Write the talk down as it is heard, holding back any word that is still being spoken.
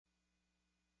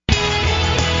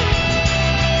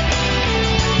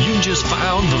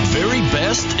Among the very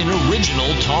best in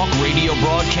original talk radio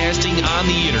broadcasting on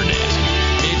the internet.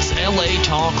 It's LA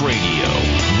Talk Radio.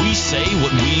 We say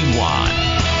what we want.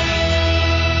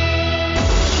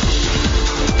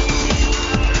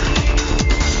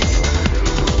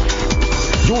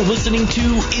 You're listening to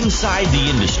Inside the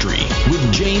Industry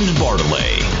with James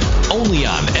Bartolet, only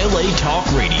on LA Talk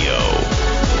Radio.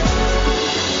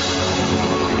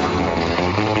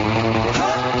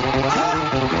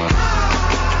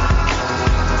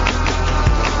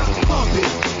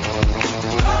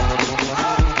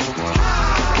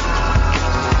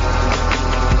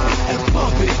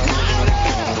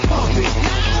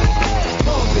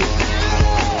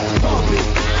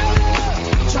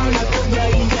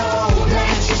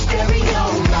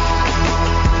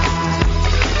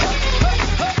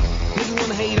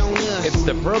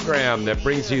 Program that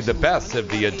brings you the best of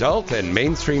the adult and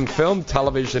mainstream film,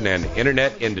 television, and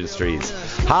internet industries.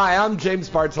 Hi, I'm James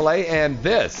Bartolet, and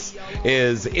this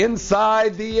is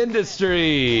Inside the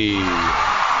Industry. Yeah.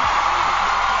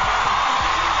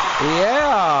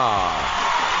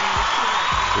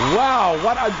 Wow,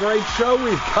 what a great show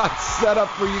we've got set up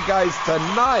for you guys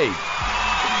tonight.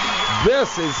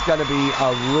 This is going to be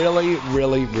a really,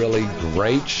 really, really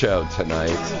great show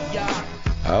tonight.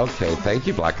 Okay, thank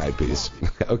you, Black Eyed Peas.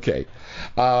 Okay,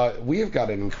 we've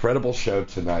got an incredible show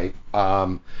tonight.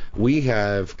 We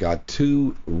have got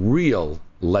two real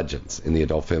legends in the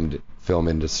adult film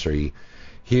industry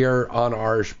here on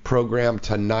our program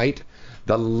tonight.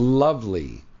 The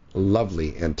lovely,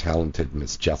 lovely and talented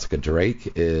Miss Jessica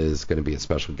Drake is going to be a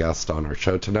special guest on our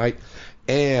show tonight.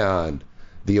 And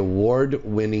the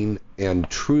award-winning and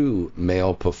true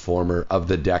male performer of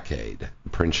the decade,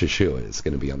 Prince Yeshua, is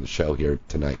going to be on the show here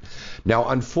tonight. Now,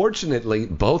 unfortunately,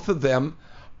 both of them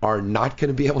are not going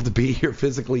to be able to be here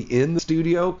physically in the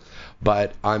studio,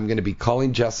 but I'm going to be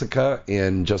calling Jessica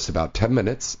in just about 10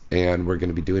 minutes, and we're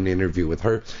going to be doing an interview with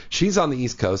her. She's on the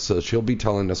East Coast, so she'll be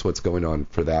telling us what's going on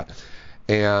for that.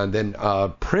 And then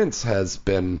Prince has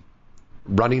been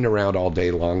running around all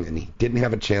day long, and he didn't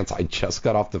have a chance. I just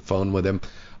got off the phone with him,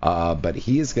 but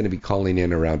he is going to be calling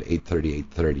in around 8:30,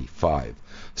 8:35.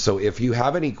 So if you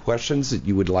have any questions that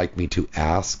you would like me to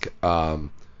ask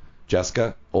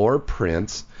Jessica or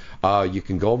Prince, you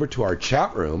can go over to our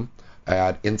chat room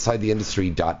at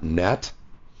insidetheindustry.net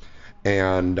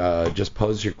and just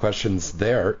pose your questions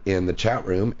there in the chat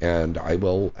room, and I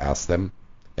will ask them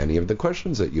any of the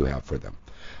questions that you have for them.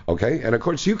 Okay, and of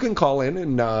course you can call in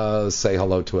and say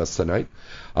hello to us tonight.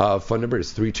 Phone number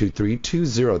is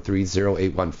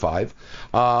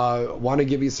 323-203-0815. Want to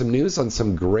give you some news on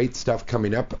some great stuff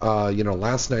coming up.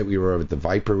 Last night we were over at the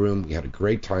Viper Room. We had a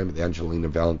great time with Angelina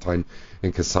Valentine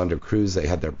and Cassandra Cruz. They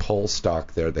had their pole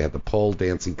stock there. They had the pole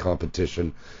dancing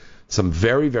competition. Some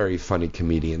very, very funny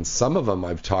comedians. Some of them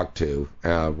I've talked to.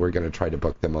 We're going to try to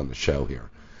book them on the show here.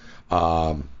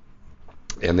 And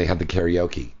they had the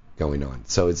karaoke going on.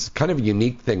 So it's kind of a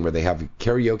unique thing where they have a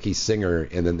karaoke singer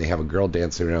and then they have a girl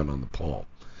dancing around on the pole.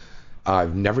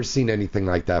 I've never seen anything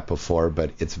like that before, but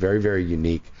it's very, very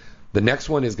unique. The next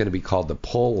one is going to be called the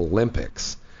Pole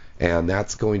Olympics, and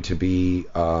that's going to be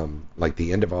like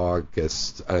the end of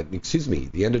August,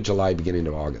 the end of July, beginning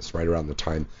of August, right around the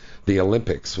time the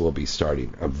Olympics will be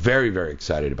starting. I'm very, very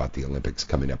excited about the Olympics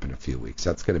coming up in a few weeks.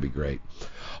 That's going to be great.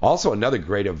 Also, another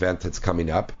great event that's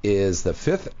coming up is the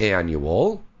 5th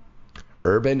annual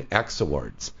Urban X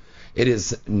Awards. It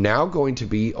is now going to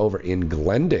be over in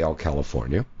Glendale,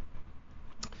 California,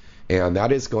 and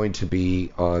that is going to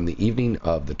be on the evening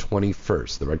of the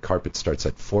 21st. The red carpet starts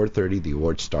at 4:30. The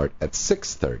awards start at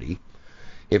 6:30.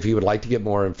 If you would like to get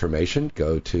more information,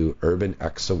 go to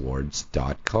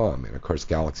urbanxawards.com. And of course,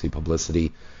 Galaxy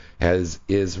Publicity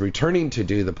is returning to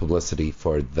do the publicity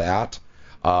for that.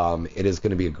 It is going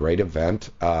to be a great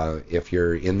event. If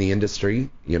you're in the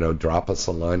industry, drop us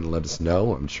a line and let us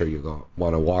know. I'm sure you're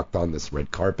want to walk on this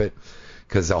red carpet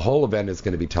because the whole event is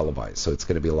going to be televised, so it's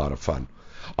going to be a lot of fun.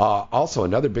 Also,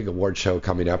 another big award show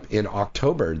coming up in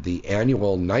October, the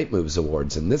annual Night Moves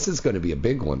Awards, and this is going to be a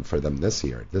big one for them this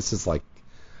year. This is like,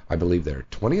 I believe, their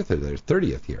 20th or their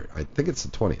 30th year. I think it's the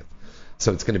 20th.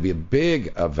 So it's going to be a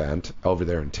big event over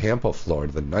there in Tampa,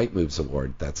 Florida, the Night Moves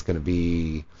Award. That's going to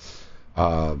be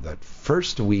that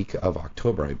first week of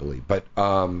October, I believe. But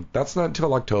that's not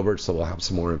until October, so we'll have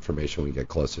some more information when we get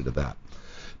closer to that.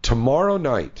 Tomorrow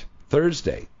night,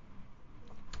 Thursday,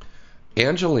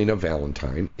 Angelina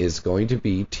Valentine is going to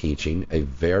be teaching a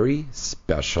very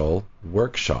special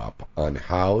workshop on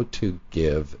how to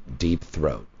give deep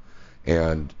throat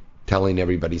and telling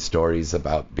everybody stories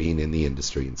about being in the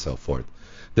industry and so forth.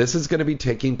 This is going to be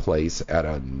taking place at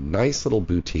a nice little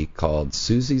boutique called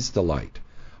Susie's Delight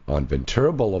on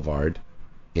Ventura Boulevard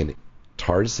in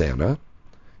Tarzana,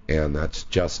 and that's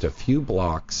just a few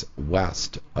blocks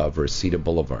west of Reseda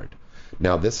Boulevard.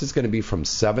 Now, this is going to be from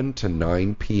 7 to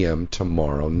 9 p.m.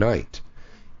 tomorrow night.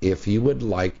 If you would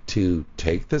like to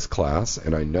take this class,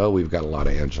 and I know we've got a lot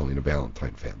of Angelina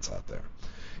Valentine fans out there,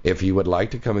 if you would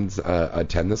like to come and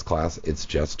attend this class, it's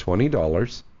just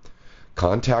 $20.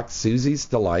 Contact Susie's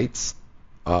Delights.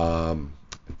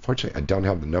 Unfortunately, I don't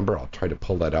have the number. I'll try to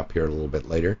pull that up here a little bit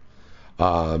later.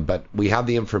 But we have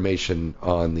the information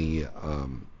on the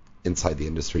Inside the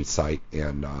Industry site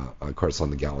and, of course, on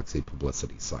the Galaxy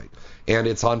Publicity site. And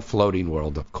it's on Floating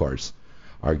World, of course.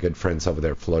 Our good friends over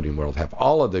there at Floating World have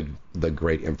all of the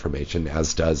great information,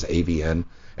 as does AVN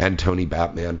and Tony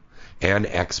Batman and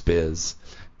XBiz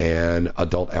and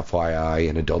Adult FYI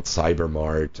and Adult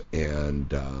Cybermart and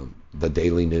the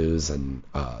Daily News and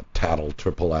Tattle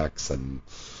XXX and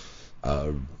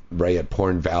Ray at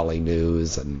Porn Valley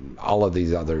News and all of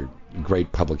these other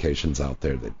great publications out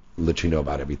there that let you know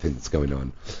about everything that's going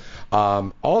on.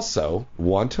 Also,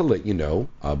 want to let you know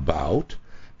about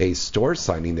a store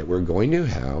signing that we're going to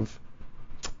have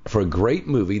for a great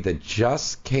movie that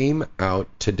just came out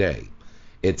today.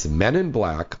 It's Men in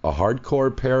Black, a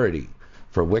hardcore parody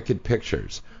for Wicked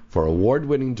Pictures for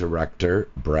award-winning director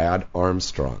Brad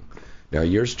Armstrong. Now,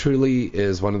 yours truly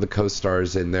is one of the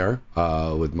co-stars in there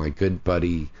with my good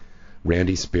buddy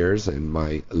Randy Spears and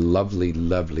my lovely,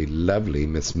 lovely, lovely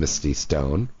Miss Misty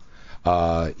Stone.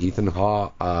 Ethan,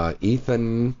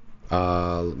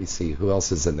 let me see, who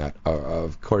else is in that?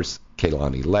 Of course,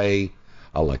 Kaylani Lay,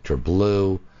 Electra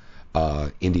Blue,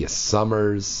 India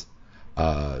Summers,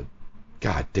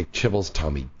 Dick Chibbles,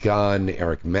 Tommy Gunn,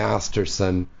 Eric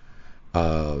Masterson.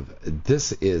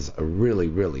 This is a really,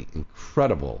 really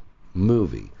incredible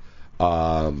movie.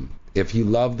 If you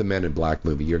love the Men in Black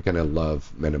movie, you're going to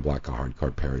love Men in Black, a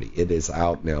hardcore parody. It is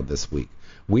out now this week.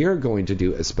 We are going to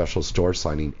do a special store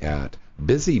signing at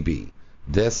Busy Bee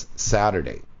this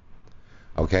Saturday.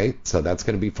 Okay, so that's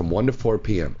going to be from 1 to 4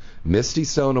 p.m. Misty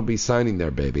Stone will be signing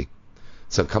there, baby.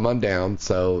 So come on down.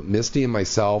 So Misty and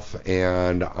myself,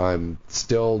 and I'm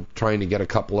still trying to get a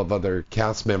couple of other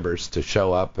cast members to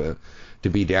show up to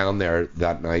be down there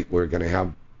that night. We're going to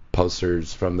have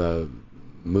posters from the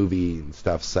movie and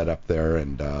stuff set up there,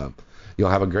 and you'll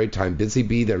have a great time. Busy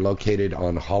Bee, they're located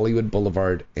on Hollywood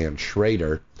Boulevard and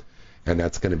Schrader, and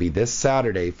that's going to be this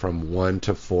Saturday from 1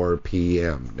 to 4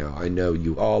 p.m. Now, I know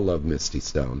you all love Misty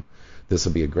Stone. This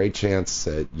will be a great chance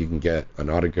that you can get an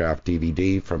autographed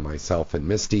DVD from myself and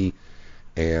Misty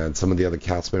and some of the other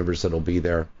cast members that will be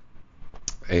there.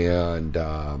 And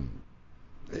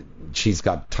she's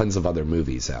got tons of other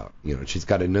movies out. You know, she's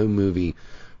got a new movie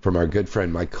from our good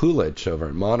friend Mike Coolidge over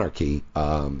at Monarchy.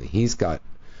 He's got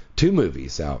 2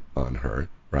 movies out on her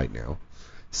right now.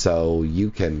 So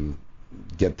you can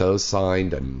get those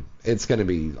signed, and it's going to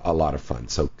be a lot of fun.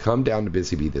 So come down to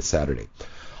Busy Bee this Saturday.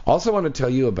 Also want to tell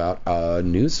you about a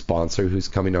new sponsor who's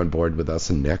coming on board with us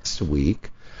next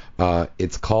week.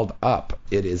 It's called Up.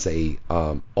 It is a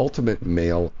ultimate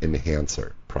male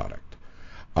enhancer product.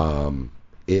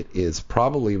 It is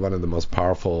probably one of the most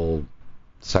powerful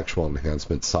sexual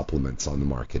enhancement supplements on the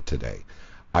market today.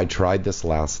 I tried this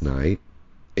last night.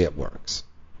 It works.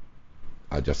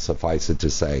 I just suffice it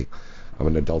to say, I'm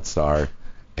an adult star,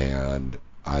 and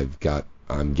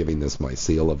I'm giving this my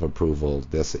seal of approval.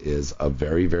 This is a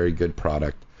very, very good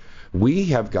product. We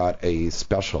have got a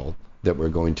special that we're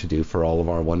going to do for all of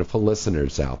our wonderful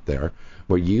listeners out there,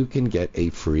 where you can get a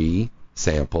free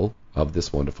sample of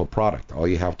this wonderful product. All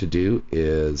you have to do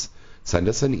is send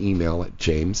us an email at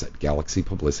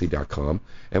james@galaxypublicity.com,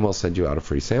 and we'll send you out a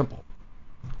free sample.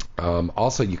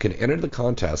 Also, you can enter the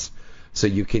contest so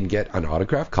you can get an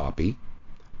autographed copy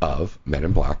of Men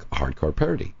in Black, a hardcore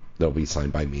parody. They'll be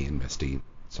signed by me and Misty,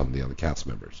 some of the other cast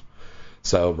members.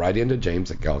 So write into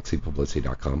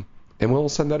james@galaxypublicity.com, and we'll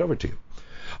send that over to you.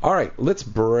 All right, let's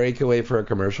break away for a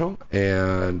commercial,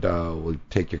 and we'll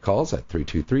take your calls at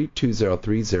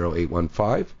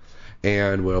 323-203-0815,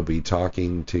 and we'll be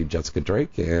talking to Jessica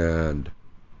Drake and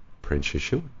Prince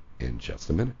Yeshua in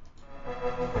just a minute.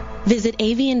 Visit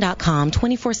avian.com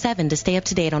 24/7 to stay up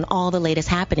to date on all the latest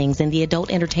happenings in the adult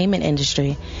entertainment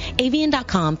industry.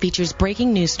 Avian.com features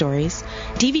breaking news stories,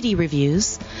 DVD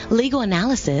reviews, legal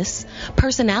analysis,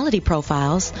 personality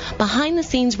profiles,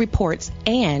 behind-the-scenes reports,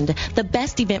 and the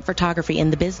best event photography in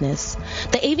the business.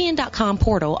 The avian.com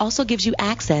portal also gives you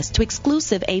access to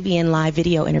exclusive Avian Live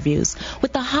video interviews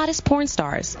with the hottest porn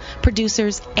stars,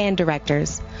 producers, and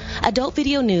directors. Adult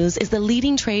Video News is the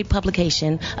leading trade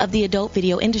publication of the adult video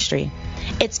radio industry.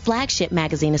 Its flagship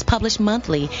magazine is published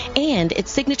monthly, and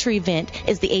its signature event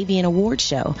is the AVN Awards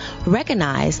Show,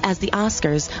 recognized as the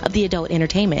Oscars of the adult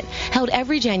entertainment, held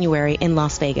every January in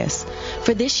Las Vegas.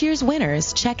 For this year's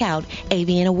winners, check out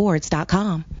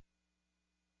avnawards.com.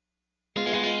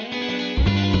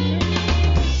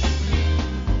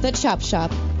 The Chop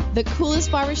Shop, the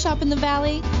coolest barbershop in the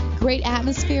Valley. Great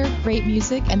atmosphere, great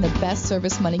music, and the best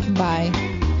service money can buy.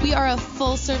 We are a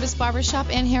full-service barbershop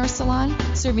and hair salon,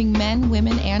 serving men,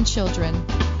 women, and children.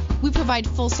 We provide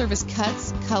full-service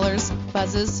cuts, colors,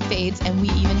 buzzes, fades, and we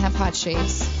even have hot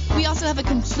shaves. We also have a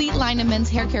complete line of men's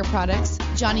hair care products,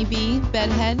 Johnny B,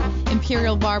 Bedhead,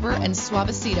 Imperial Barber, and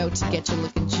Suavecito to get you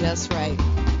looking just right.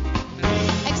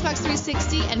 Xbox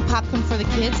 360 and popcorn for the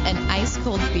kids, and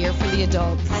ice-cold beer for the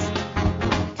adults.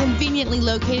 Conveniently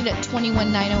located at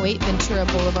 21908 Ventura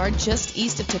Boulevard, just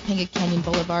east of Topanga Canyon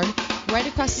Boulevard, right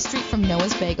across the street from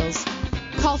Noah's Bagels.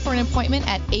 Call for an appointment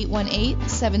at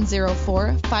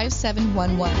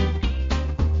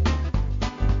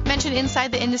 818-704-5711. Mention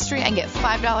Inside the Industry and get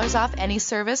 $5 off any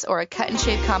service or a cut and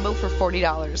shave combo for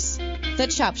 $40. The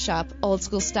Chop Shop, old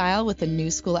school style with a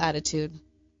new school attitude.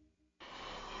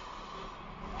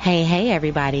 Hey,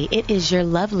 everybody. It is your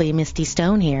lovely Misty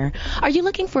Stone here. Are you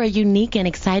looking for a unique and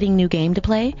exciting new game to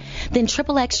play? Then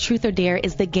XXX Truth or Dare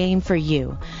is the game for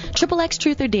you. XXX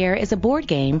Truth or Dare is a board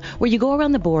game where you go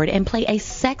around the board and play a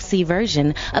sexy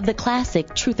version of the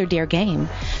classic Truth or Dare game.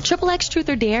 XXX Truth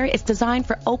or Dare is designed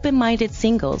for open-minded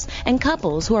singles and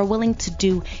couples who are willing to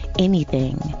do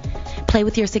anything. Play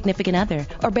with your significant other,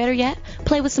 or better yet,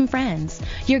 play with some friends.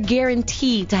 You're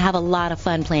guaranteed to have a lot of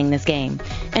fun playing this game.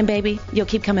 And baby, you'll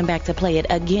keep coming back to play it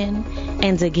again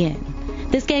and again.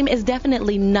 This game is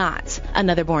definitely not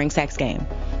another boring sex game.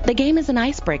 The game is an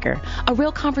icebreaker, a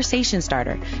real conversation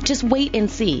starter. Just wait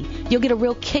and see. You'll get a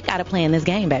real kick out of playing this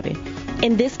game, baby.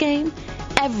 In this game,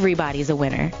 everybody's a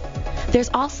winner. There's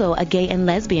also a gay and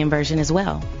lesbian version as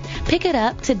well. Pick it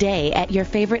up today at your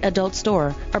favorite adult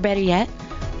store, or better yet,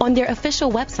 on their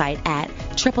official website at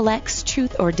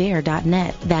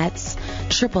XXXTruthOrDare.net. That's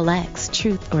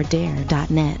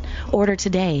XXXTruthOrDare.net. Order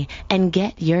today and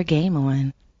get your game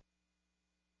on.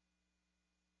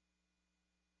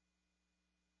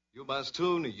 You must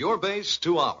tune your bass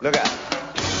to ours. Look out.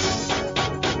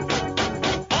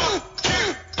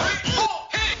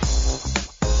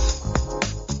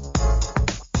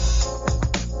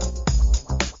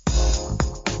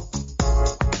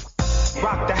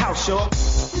 Rock the house, y'all.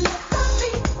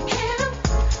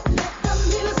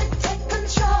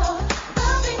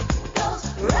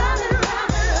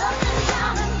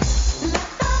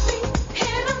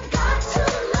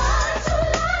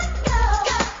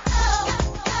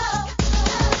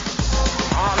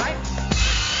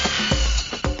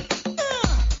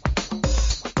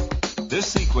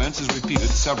 This sequence is repeated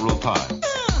several times.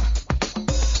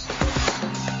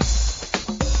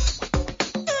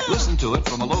 Listen to it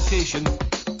from a location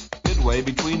midway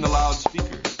between the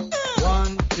loudspeakers.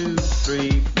 1, 2,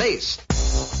 3, bass.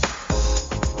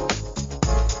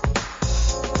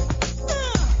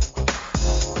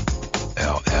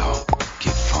 LL,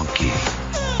 get funky.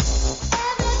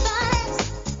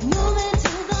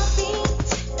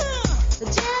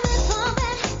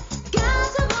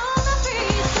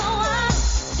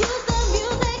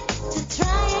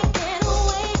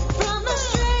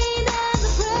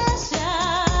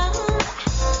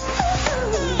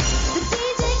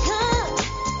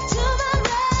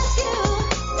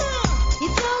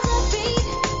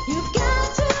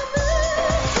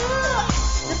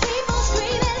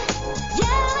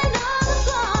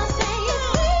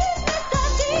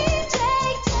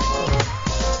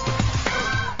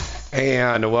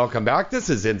 And welcome back. This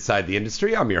is Inside the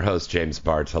Industry. I'm your host, James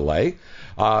Bartolet.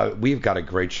 We've got a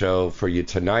great show for you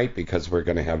tonight because we're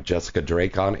going to have Jessica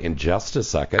Drake on in just a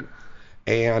second.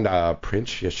 And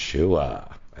Prince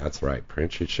Yeshua. That's right,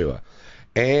 Prince Yeshua.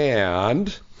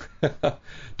 And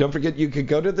don't forget, you can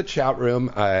go to the chat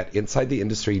room at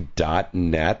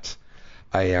InsideTheIndustry.net.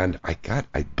 And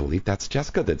I believe that's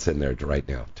Jessica that's in there right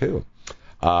now, too.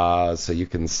 So you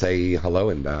can say hello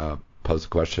and pose a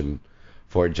question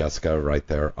for Jessica right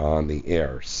there on the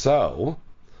air. So,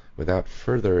 without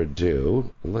further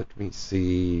ado, let me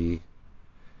see.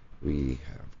 We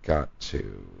have got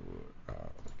to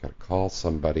call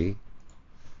somebody.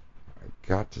 I've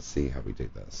got to see how we do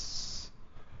this.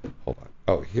 Hold on.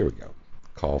 Oh, here we go.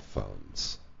 Call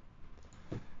phones.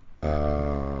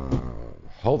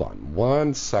 Hold on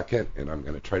 1 second, and I'm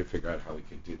going to try to figure out how we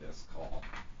can do this call.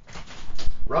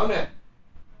 Ronan!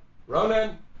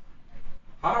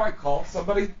 How do I call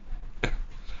somebody?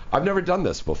 I've never done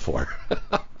this before.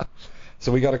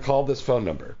 So we got to call this phone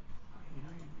number.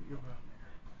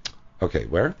 Okay,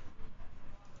 where?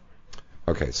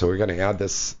 Okay, so we're going to add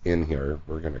this in here.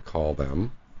 We're going to call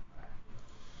them.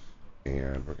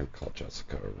 And we're going to call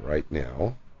Jessica right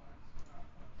now.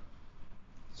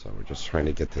 So we're just trying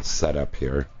to get this set up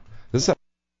here. This is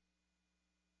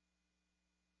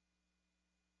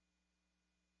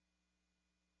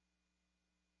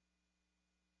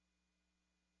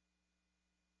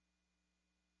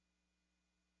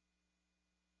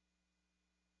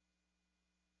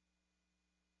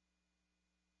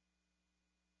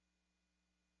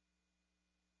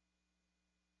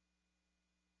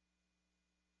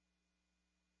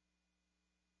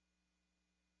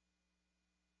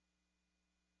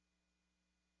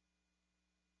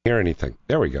hear anything.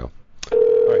 There we go.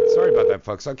 All right, sorry about that,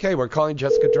 folks. Okay, we're calling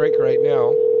Jessica Drake right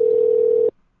now.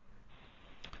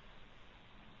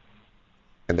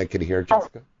 And they can hear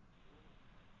Jessica.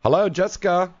 Hello,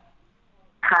 Jessica.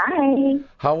 Hi.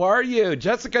 How are you?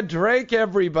 Jessica Drake,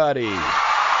 everybody. Yes.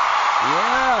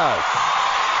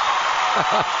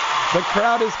 The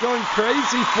crowd is going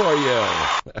crazy for you.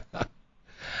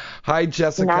 Hi,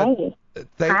 Jessica.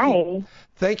 Nice.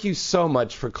 Thank you so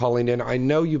much for calling in. I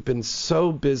know you've been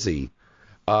so busy.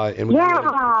 I've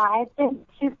been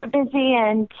super busy,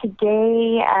 and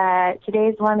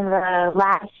today's one of the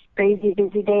last crazy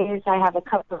busy days. I have a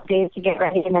couple of days to get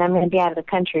ready, and then I'm going to be out of the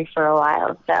country for a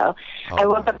while. So I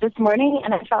woke up this morning,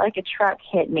 and I felt like a truck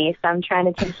hit me, so I'm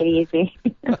trying to take it easy.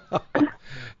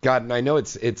 God, and I know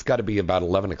it's got to be about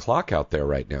 11 o'clock out there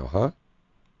right now, huh?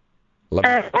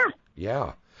 11?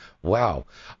 Yeah. Wow.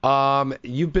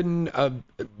 You've been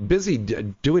busy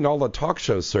doing all the talk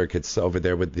show circuits over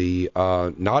there with the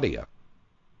Nadia.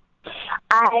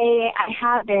 I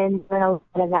have been doing a lot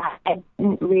of that. I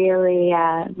didn't really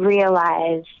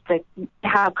realize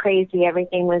how crazy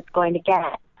everything was going to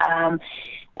get. I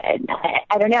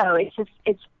don't know.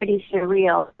 It's pretty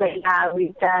surreal. But yeah,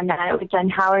 we've done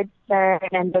Howard Stern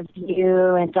and The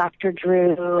View and Dr.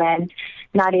 Drew, and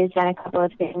Nadia's done a couple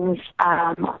of things.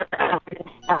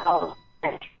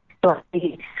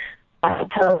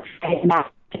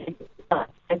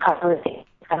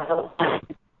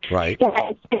 Right. Yeah,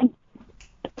 it's been.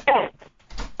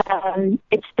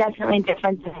 It's definitely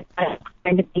different than it's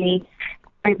going to be.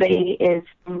 Everybody is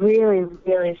really,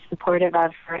 really supportive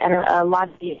of her. And a lot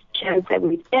of these shows that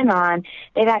we've been on,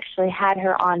 they've actually had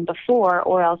her on before,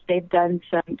 or else they've done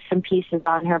some pieces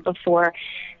on her before.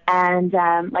 And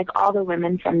like all the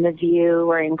women from The View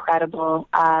were incredible.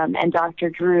 And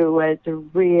Dr. Drew was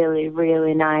really,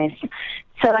 really nice.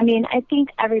 So, I mean, I think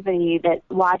everybody that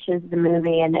watches the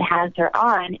movie and that has her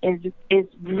on is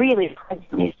really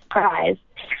pleasantly surprised.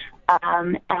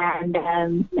 And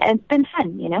it's been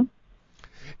fun, you know.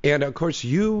 And, of course,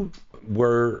 you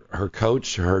were her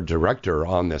coach, her director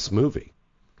on this movie.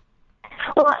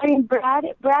 Well, I mean, Brad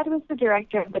was the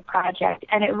director of the project,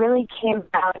 and it really came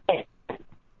out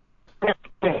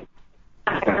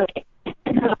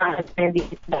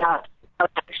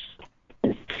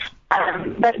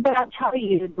but I'll tell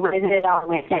you, the way that it all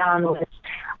went down was,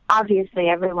 obviously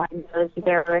everyone knows that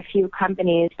there were a few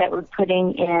companies that were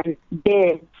putting in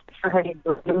bids for her to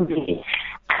do a movie.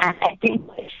 And I think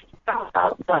what she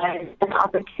thought was an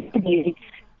opportunity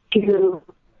to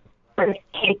sort of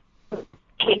take the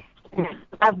next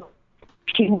level.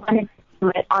 She wanted to do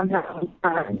it on her own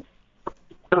terms,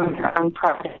 on her own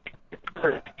product.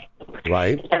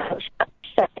 Right. So she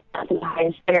set it up to the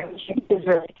highest there, which is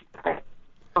really good.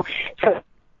 So,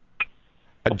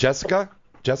 Jessica,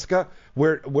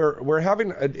 we're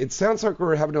having. It sounds like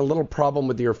we're having a little problem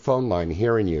with your phone line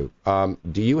hearing you.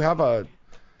 Do you have a?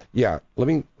 Yeah. Let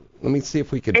me see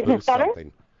if we could do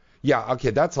something. Yeah.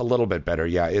 Okay. That's a little bit better.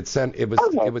 Yeah. It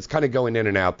was kind of going in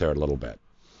and out there a little bit.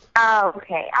 Oh,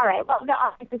 okay. All right. Well, the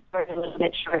office is sort of a little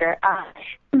bit shorter.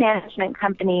 The management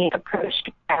company approached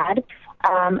Brad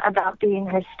about being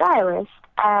her stylist,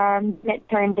 and it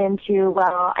turned into,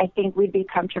 well, I think we'd be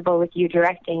comfortable with you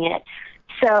directing it.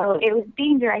 So it was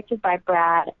being directed by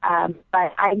Brad,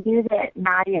 but I knew that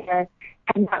Nadia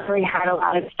had not really had a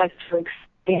lot of sexual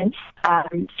experience.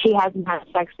 She hasn't had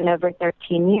sex in over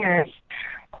 13 years.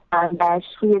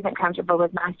 She isn't comfortable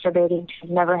with masturbating. She's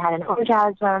never had an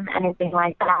orgasm, anything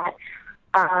like that.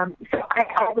 So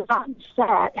I was on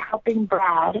set helping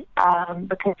Brad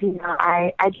because, you know,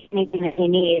 I do anything that he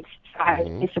needs. So I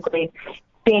was basically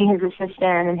being his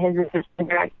assistant and his assistant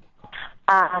director.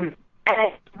 And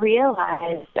I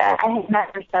realized I had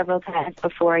met her several times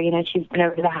before. You know, she's been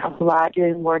over to the house a lot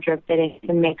doing wardrobe fittings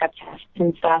and makeup tests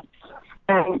and stuff.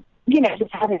 And, you know,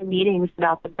 just having meetings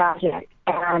about the project.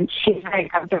 And she's very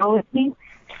comfortable with me.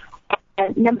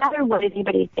 And no matter what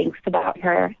anybody thinks about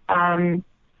her,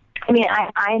 I mean,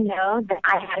 I know that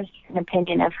I had a certain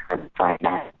opinion of her before I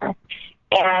met her.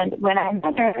 And when I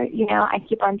met her, you know, I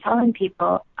keep on telling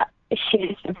people she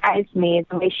just surprised me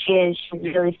the way she is. She's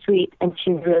really sweet and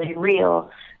she's really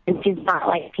real. And she's not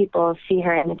like people see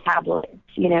her in the tabloids.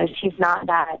 You know, she's not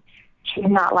that. She's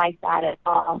not like that at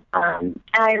all. And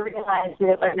I realized that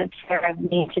it wasn't fair of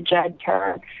me to judge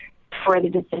her for the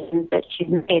decisions that she's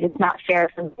made. It's not fair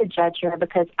for me to judge her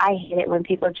because I hate it when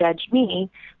people judge me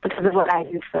because of what I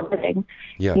do for a living.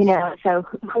 Yes. You know, so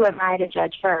who am I to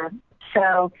judge her?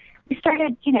 So we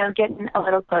started, you know, getting a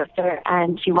little closer,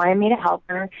 and she wanted me to help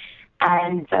her.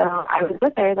 And so I was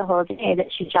with her the whole day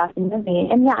that she shot into me.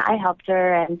 And, yeah, I helped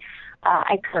her, and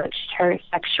I coached her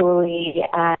sexually.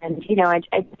 And, you know,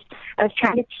 I was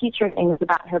trying to teach her things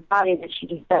about her body that she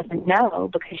just doesn't know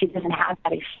because she doesn't have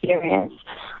that experience.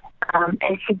 And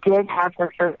she did have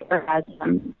her first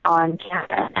orgasm on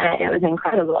camera, and it was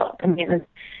incredible. I mean,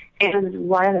 it was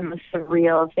one of the most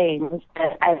surreal things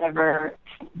that I've ever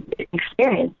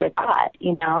experienced with God,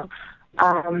 you know.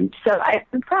 So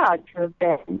I'm proud to have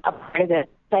been a part of it.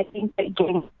 I think that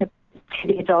getting to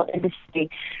the adult industry,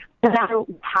 no matter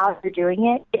how you're doing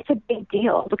it, it's a big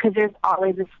deal because there's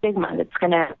always a stigma that's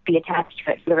going to be attached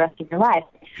to it for the rest of your life.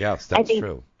 Yes, that's I think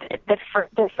true.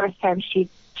 The first time she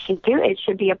do it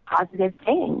should be a positive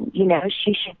thing. You know,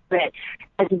 she should do it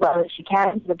as well as she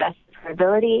can to the best of her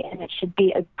ability, and it should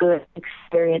be a good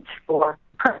experience for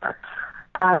her.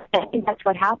 I think that's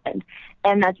what happened,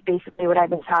 and that's basically what I've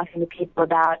been talking to people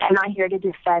about. I'm not here to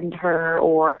defend her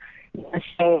or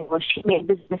say, well, she made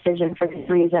this decision for this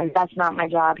reason. That's not my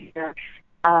job here.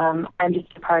 I'm just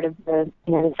a part of the,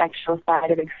 you know, the sexual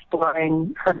side of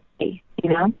exploring her body, you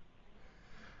know?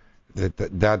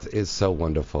 That is so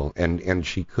wonderful, and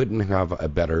she couldn't have a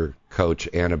better coach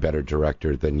and a better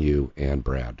director than you and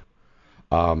Brad.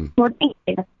 Well, thank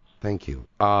you. Thank you.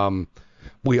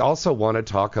 We also want to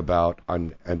talk about,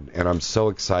 and I'm so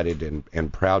excited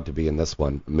and proud to be in this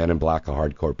one, Men in Black, a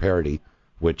hardcore parody,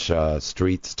 which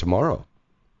streets tomorrow.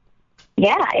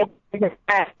 Yeah,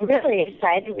 I'm really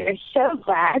excited. We're so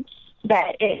glad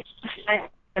that it's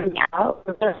coming out.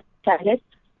 We're really excited.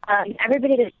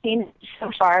 Everybody that's seen it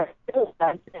so far really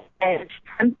loves it.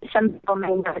 Some people may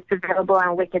know it's available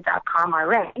on Wicked.com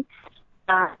already,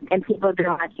 and people have been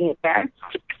watching it there.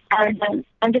 And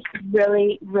I'm just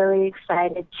really, really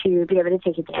excited to be able to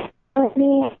take it down with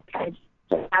me. I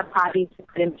just have hobbies to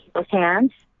put in people's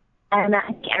hands. And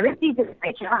everybody did a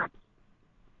great job.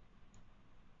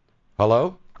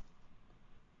 Hello?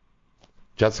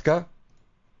 Jessica?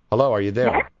 Hello, are you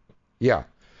there? Yeah.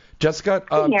 Jessica,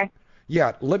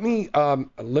 yeah, let me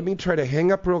try to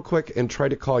hang up real quick and try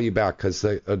to call you back because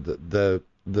the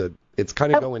it's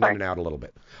kind of going in and out a little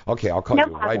bit. Okay, I'll call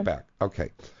you right back.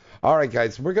 Okay. All right,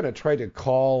 guys, we're going to try to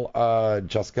call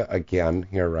Jessica again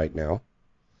here right now.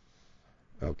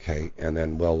 Okay, and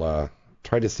then we'll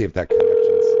try to see if that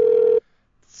connection's...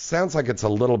 Sounds like it's a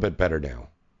little bit better now.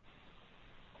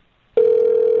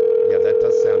 Yeah, that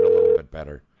does sound a little bit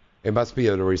better. It must be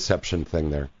a reception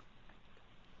thing there.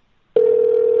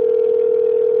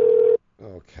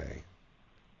 Okay,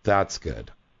 that's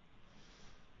good.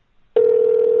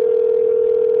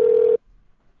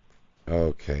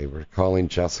 Okay, we're calling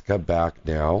Jessica back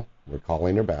now. We're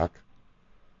calling her back.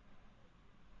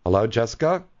 Hello,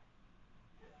 Jessica?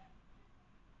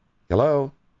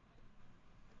 Hello?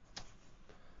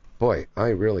 Boy, I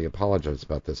really apologize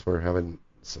about this. We're having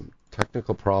some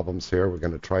technical problems here. We're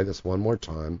going to try this one more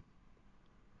time.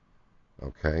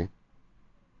 Okay.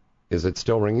 Is it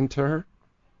still ringing to her?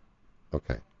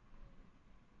 Okay.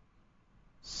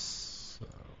 So,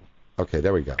 okay,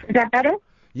 there we go. Is that better?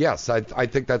 Yes, I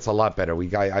think that's a lot better.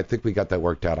 I think we got that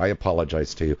worked out. I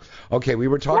apologize to you. Okay, we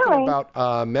were talking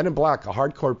about Men in Black, a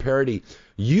hardcore parody.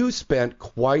 You spent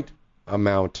quite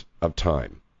amount of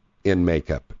time in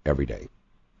makeup every day.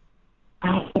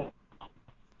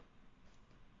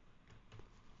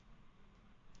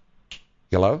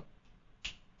 Hello?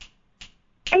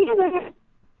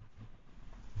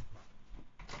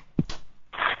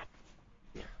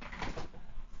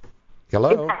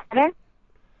 Hello?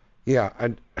 Yeah,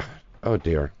 oh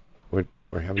dear, we're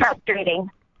having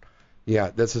frustrating. Yeah,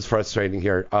 this is frustrating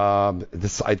here. I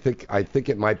think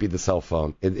it might be the cell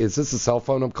phone. Is this a cell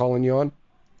phone I'm calling you on?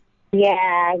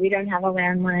 Yeah, we don't have a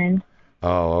landline.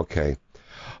 Oh, okay.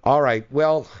 All right.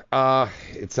 Well,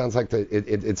 it sounds like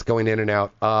it's going in and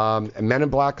out. Men in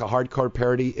Black, a hardcore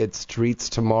parody. It streets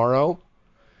tomorrow.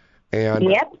 And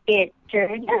yep, it sure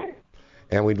does.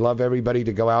 And we'd love everybody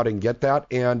to go out and get that.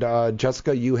 And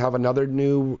Jessica, you have another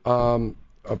new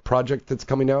a project that's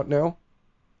coming out now?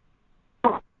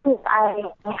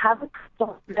 I have a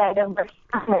couple that I'm working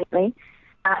on lately.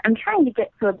 I'm trying to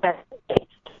get to a better place.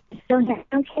 Still here?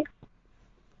 Okay.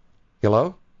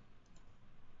 Hello?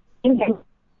 Can you hear me?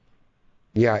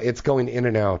 Yeah, it's going in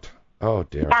and out. Oh,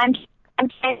 dear. I'm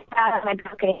trying to get out of my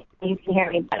balcony so you can hear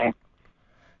me better.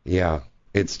 Yeah,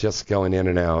 it's just going in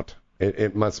and out.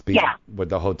 It must be with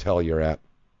the hotel you're at.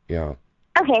 Yeah.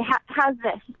 Okay, how's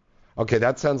this? Okay,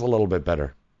 that sounds a little bit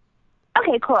better.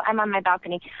 Okay, cool. I'm on my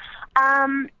balcony.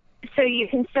 So you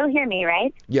can still hear me,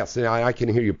 right? Yes, and I can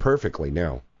hear you perfectly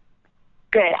now.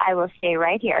 Good. I will stay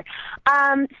right here.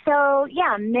 So,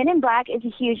 yeah, Men in Black is a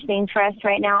huge thing for us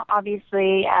right now.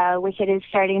 Obviously, Wicked is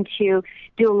starting to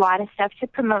do a lot of stuff to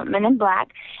promote Men in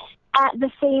Black. At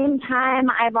the same time,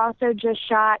 I've also just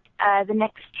shot the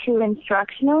next 2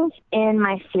 instructionals in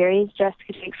my series,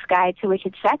 Jessica Drake's Guide to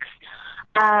Wicked Sex.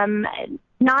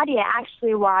 Nadia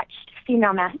actually watched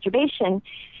Female Masturbation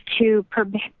to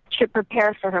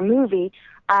prepare for her movie,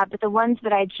 but the ones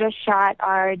that I just shot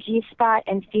are G-spot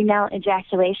and female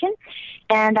ejaculation,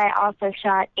 and I also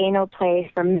shot anal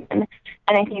play for men, and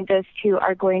I think those 2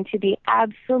 are going to be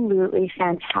absolutely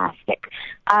fantastic.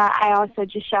 I also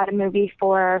just shot a movie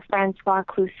for Francois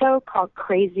Clouseau called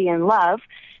Crazy in Love.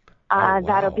 Wow.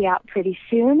 That'll be out pretty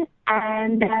soon.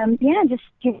 And, just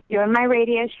doing my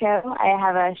radio show. I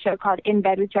have a show called In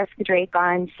Bed with Jessica Drake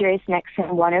on Sirius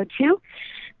XM 102.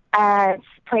 It's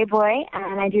Playboy,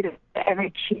 and I do this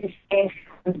every Tuesday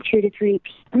from 2 to 3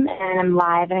 p.m., and I'm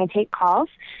live, and I take calls.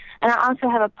 And I also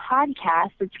have a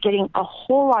podcast that's getting a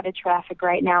whole lot of traffic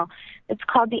right now. It's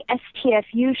called the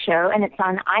STFU Show, and it's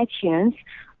on iTunes.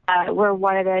 We're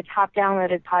one of the top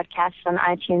downloaded podcasts on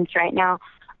iTunes right now,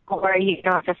 or you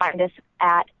can also find us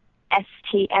at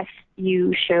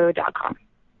stfushow.com.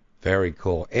 Very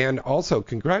cool. And also,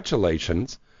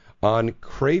 congratulations on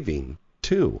Craving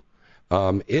 2.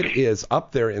 It is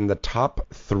up there in the top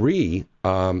 3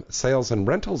 sales and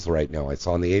rentals right now. I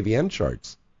saw on the AVN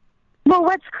charts. Well,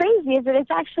 what's crazy is that it's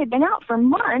actually been out for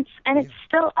months, and it's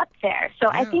still up there. So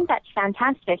I think that's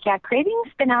fantastic. Yeah,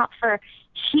 Craving's been out for,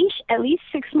 at least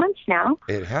 6 months now.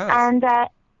 It has.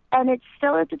 And it's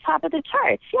still at the top of the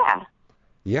charts, yeah.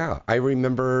 Yeah, I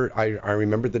remember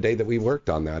the day that we worked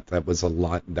on that. That was a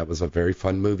very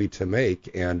fun movie to make.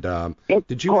 And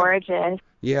it's gorgeous.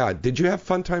 Did you have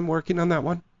fun time working on that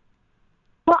one?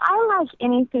 Well, I like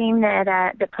anything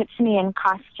that puts me in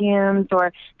costumes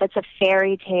or that's a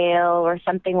fairy tale or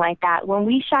something like that. When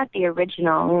we shot the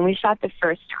original, when we shot the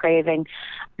first Craving,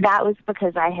 that was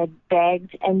because I had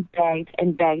begged and begged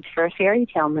and begged for a fairy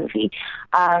tale movie.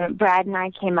 Brad and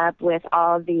I came up with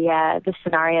all the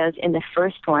scenarios in the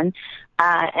first one.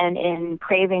 And in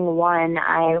Craving 1,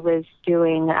 I was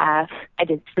doing, I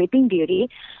did Sleeping Beauty,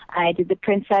 I did The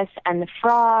Princess and the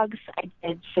Frogs, I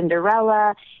did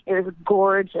Cinderella. It was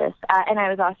gorgeous. And I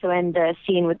was also in the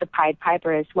scene with the Pied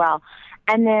Piper as well.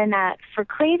 And then for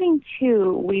Craving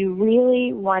 2, we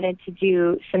really wanted to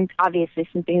do some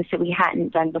things that we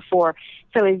hadn't done before.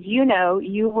 So as you know,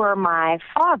 you were my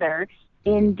father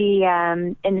in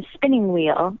the spinning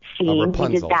wheel scene. We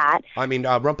did that. I mean,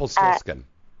 Rumpelstiltskin.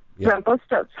 Yeah.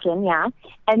 Rumpelstiltskin, yeah.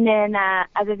 And then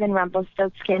other than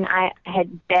Rumpelstiltskin, I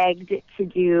had begged to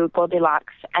do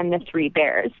Goldilocks and the Three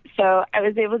Bears. So I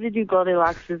was able to do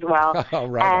Goldilocks as well. Oh,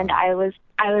 right. And I was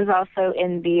also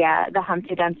in the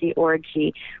Humpty Dumpty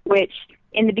orgy, which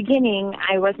in the beginning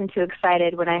I wasn't too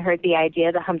excited when I heard the idea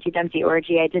of the Humpty Dumpty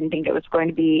orgy. I didn't think it was going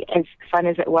to be as fun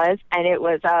as it was, and it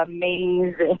was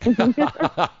amazing.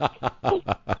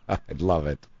 I love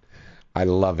it. I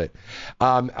love it.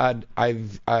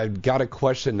 I've got a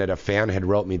question that a fan had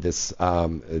wrote me this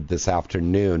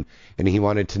afternoon, and he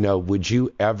wanted to know: would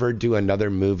you ever do another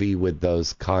movie with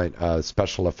those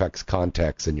special effects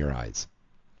contacts in your eyes?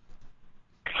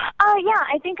 Yeah,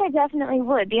 I think I definitely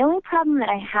would. The only problem that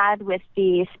I had with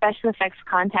the special effects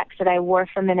contacts that I wore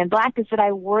for Men in Black is that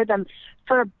I wore them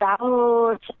for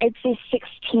about, I'd say,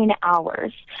 16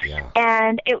 hours. Yeah.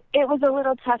 And it was a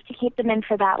little tough to keep them in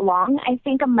for that long. I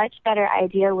think a much better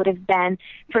idea would have been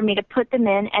for me to put them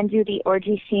in and do the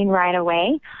orgy scene right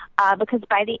away, because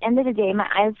by the end of the day, my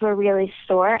eyes were really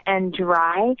sore and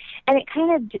dry, and it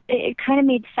kind of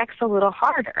made sex a little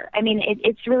harder. I mean,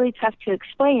 it's really tough to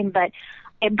explain, but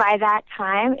by that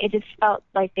time, it just felt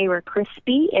like they were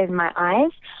crispy in my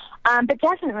eyes. But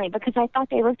definitely, because I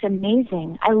thought they looked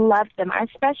amazing. I loved them. Our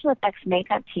special effects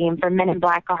makeup team for Men in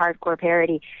Black, a hardcore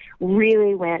parody,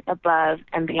 really went above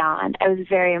and beyond. I was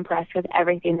very impressed with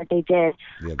everything that they did.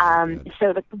 Yeah,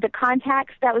 so the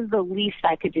contacts, that was the least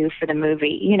I could do for the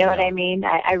movie. You know what I mean?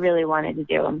 I really wanted to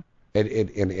do them. And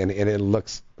it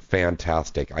looks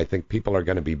fantastic. I think people are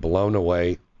going to be blown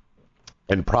away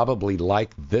and probably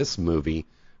like this movie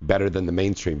better than the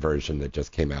mainstream version that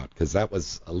just came out, because that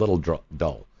was a little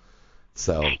dull.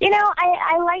 So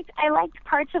I liked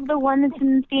parts of the one that's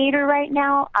in the theater right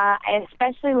now. I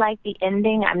especially like the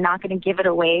ending. I'm not going to give it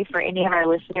away for any of our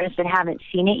listeners that haven't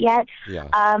seen it yet. Yeah.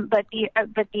 But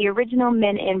the original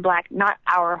Men in Black, not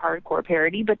our hardcore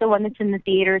parody, but the one that's in the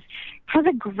theaters, has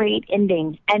a great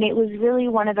ending, and it was really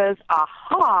one of those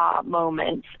aha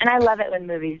moments. And I love it when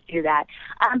movies do that.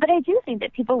 But I do think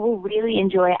that people will really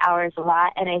enjoy ours a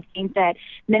lot, and I think that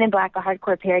Men in Black, a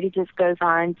hardcore parody, just goes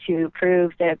on to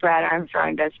prove that Brad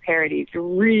Armstrong does parodies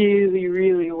really,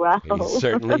 really well. He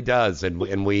certainly does,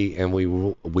 and we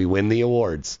win the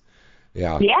awards.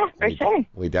 Yeah, for sure.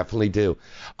 We definitely do.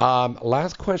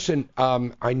 Last question.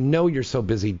 I know you're so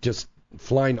busy just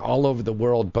flying all over the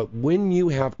world, but when you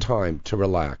have time to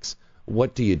relax,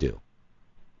 what do you do?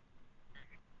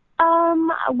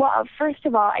 Well, first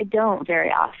of all, I don't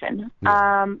very often.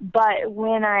 Yeah. But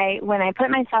when I put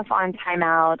myself on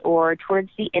timeout or towards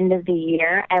the end of the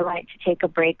year, I like to take a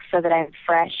break so that I'm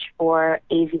fresh for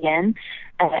AVN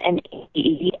and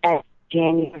AE at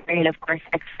January, and of course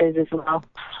X-Fizz as well.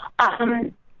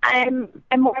 I'm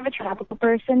more of a travel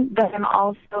person, but I'm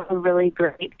also a really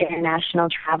great international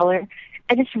traveler.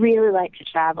 I just really like to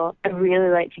travel. I really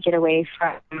like to get away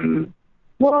from,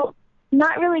 well,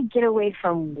 not really get away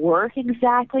from work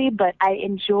exactly, but I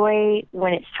enjoy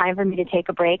when it's time for me to take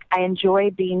a break. I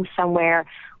enjoy being somewhere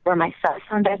where my cell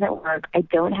phone doesn't work. I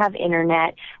don't have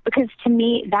internet, because to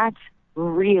me, that's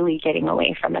really getting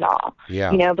away from it all.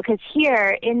 Yeah. You know, because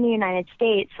here in the United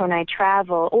States, when I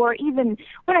travel, or even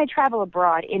when I travel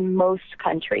abroad in most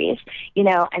countries, you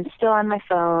know, I'm still on my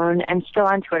phone, I'm still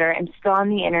on Twitter, I'm still on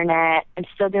the internet, I'm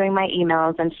still doing my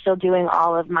emails, I'm still doing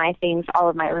all of my things, all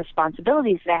of my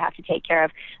responsibilities that I have to take care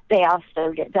of, they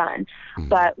also get done. Mm-hmm.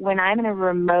 But when I'm in a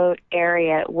remote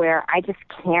area where I just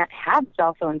can't have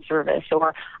cell phone service,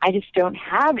 or I just don't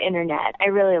have internet, I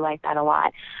really like that a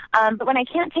lot. But when I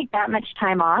can't take that much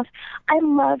time off, I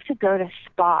love to go to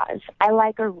spas. I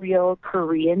like a real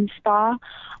Korean spa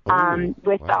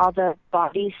with all the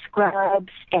body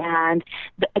scrubs and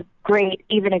a great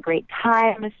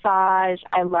Thai massage.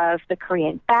 I love the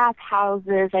Korean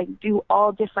bathhouses. I do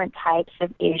all different types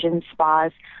of Asian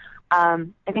spas. I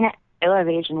love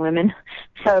Asian women,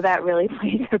 so that really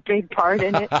plays a big part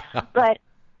in it. But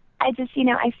I just,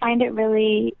 I find it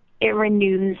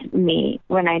renews me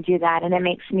when I do that, and it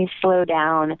makes me slow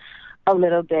down a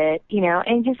little bit,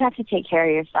 and you just have to take care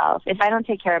of yourself. If I don't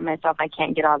take care of myself, I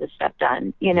can't get all this stuff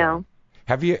done, know.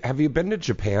 Have you been to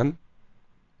Japan?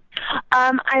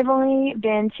 I've only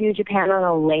been to Japan on a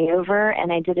layover,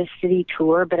 and I did a city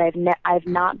tour, but I've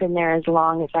not been there as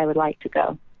long as I would like to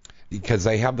go. Because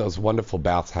they have those wonderful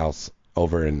bathhouses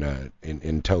over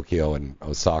in Tokyo and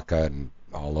Osaka and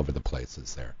all over the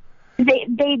places there.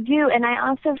 They do, and I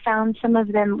also found some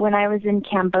of them when I was in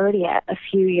Cambodia a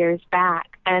few years back.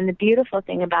 And the beautiful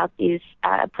thing about these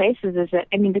places is that,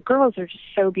 the girls are just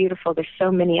so beautiful. There's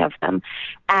so many of them.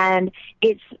 And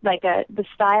it's like the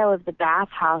style of the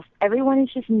bathhouse. Everyone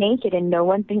is just naked and no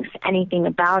one thinks anything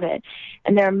about it.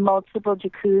 And there are multiple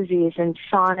jacuzzis and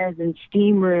saunas and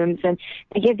steam rooms. And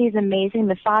they give these amazing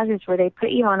massages where they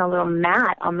put you on a little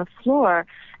mat on the floor,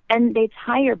 and they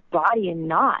tie your body in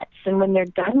knots. And when they're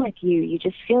done with you, you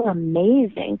just feel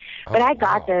amazing. But I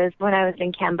got those when I was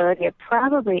in Cambodia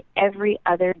probably every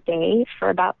other day for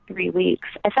about 3 weeks.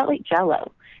 I felt like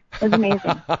Jell-O. It was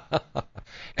amazing.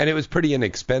 And it was pretty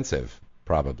inexpensive,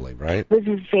 probably, right? It was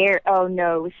it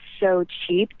was so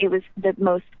cheap. It was the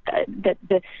most,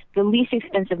 the least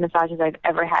expensive massages I've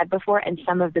ever had before, and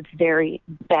some of the very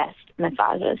best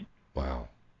massages. Wow,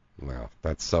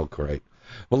 that's so great.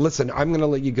 Well, listen, I'm going to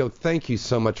let you go. Thank you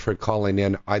so much for calling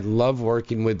in. I love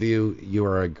working with you. You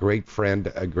are a great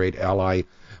friend, a great ally.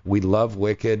 We love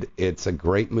Wicked. It's a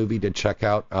great movie to check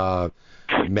out.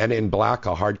 Men in Black,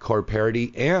 a hardcore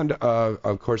parody, and,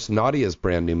 of course, Nadia's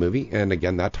brand new movie. And,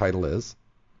 again, that title is?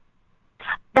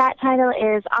 That title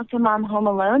is Octomom Home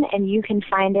Alone, and you can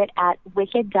find it at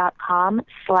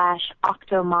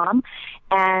wicked.com/Octomom.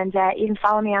 And you can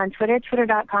follow me on Twitter,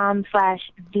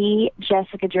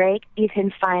 twitter.com/TheJessicaDrake. You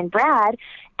can find Brad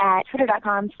at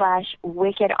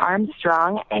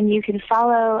twitter.com/WickedArmstrong. And you can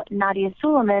follow Nadia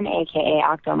Suleiman, a.k.a.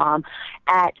 Octomom,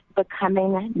 at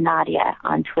Becoming Nadia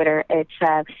on Twitter. It's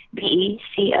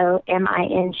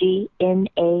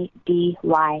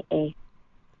BECOMINGNADYA.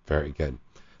 Very good.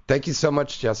 Thank you so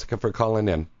much, Jessica, for calling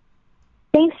in.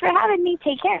 Thanks for having me.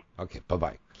 Take care. Okay,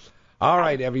 bye-bye. All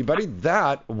right, everybody,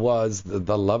 that was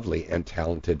the lovely and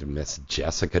talented Miss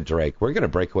Jessica Drake. We're going to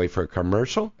break away for a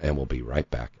commercial, and we'll be right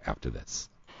back after this.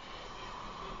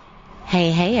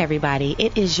 Hey everybody,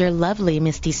 it is your lovely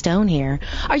Misty Stone here.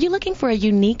 Are you looking for a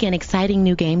unique and exciting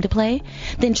new game to play?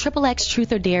 Then XXX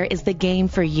Truth or Dare is the game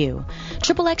for you.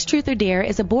 XXX Truth or Dare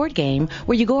is a board game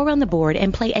where you go around the board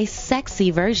and play a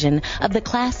sexy version of the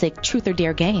classic Truth or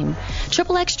Dare game.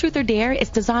 XXX Truth or Dare is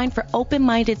designed for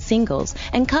open-minded singles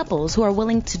and couples who are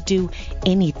willing to do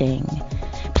anything.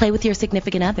 Play with your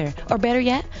significant other, or better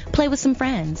yet, play with some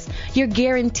friends. You're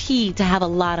guaranteed to have a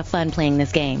lot of fun playing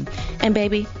this game. And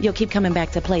baby, you'll keep coming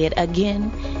back to play it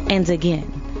again and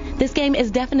again. This game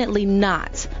is definitely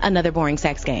not another boring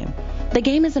sex game. The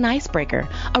game is an icebreaker,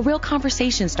 a real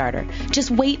conversation starter.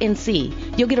 Just wait and see.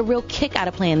 You'll get a real kick out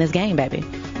of playing this game, baby.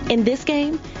 In this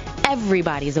game,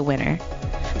 everybody's a winner.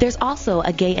 There's also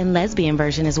a gay and lesbian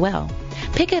version as well.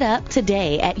 Pick it up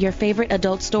today at your favorite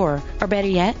adult store, or better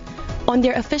yet, on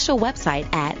their official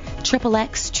website at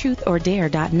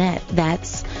xxxtruthdare.net.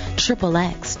 That's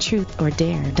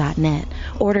xxxtruthdare.net.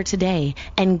 Order today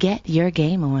and get your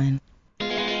game on.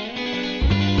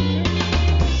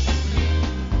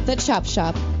 The Chop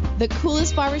Shop, the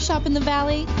coolest barbershop in the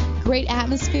Valley. Great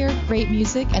atmosphere, great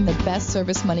music, and the best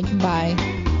service money can buy.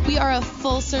 We are a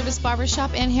full-service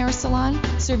barbershop and hair salon,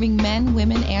 serving men,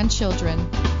 women, and children.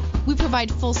 We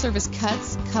provide full-service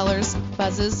cuts, colors,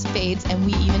 buzzes, fades, and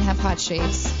we even have hot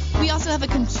shaves. We also have a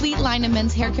complete line of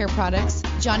men's hair care products,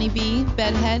 Johnny B,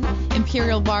 Bedhead,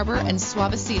 Imperial Barber, and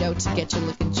Suavecito to get you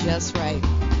looking just right.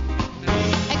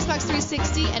 Xbox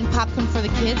 360 and popcorn for the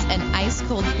kids and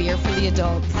ice-cold beer for the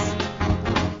adults.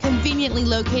 Conveniently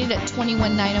located at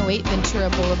 21908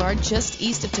 Ventura Boulevard, just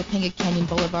east of Topanga Canyon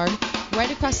Boulevard, right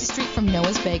across the street from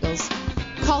Noah's Bagels.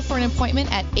 Call for an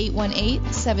appointment at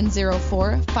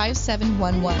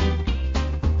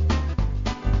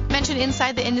 818-704-5711. Mention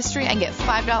Inside the Industry and get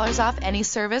 $5 off any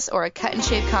service or a cut and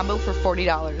shave combo for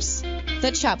 $40.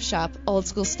 The Chop Shop, old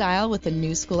school style with a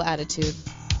new school attitude.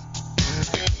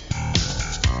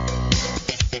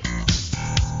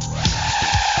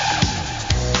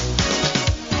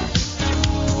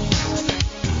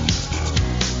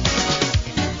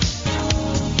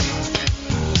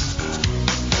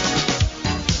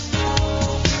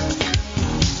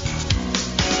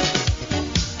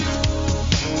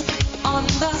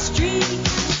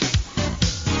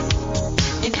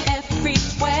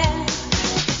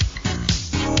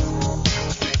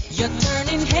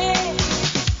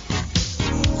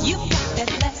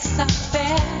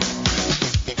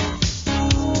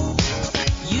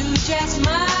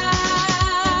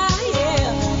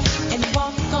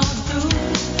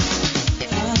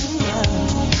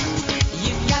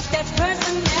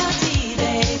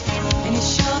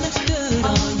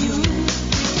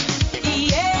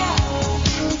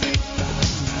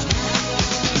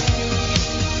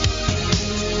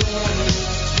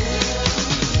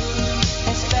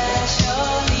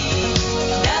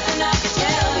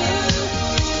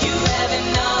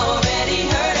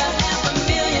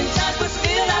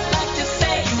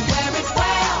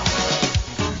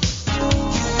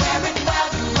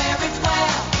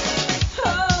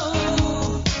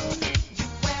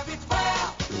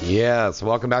 Yes,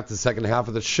 welcome back to the second half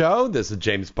of the show. This is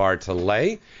James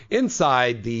Bartolet,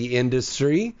 Inside the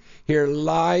Industry, here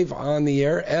live on the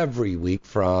air every week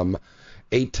from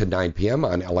 8 to 9 p.m.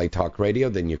 on LA Talk Radio.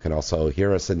 Then you can also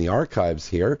hear us in the archives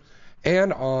here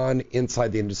and on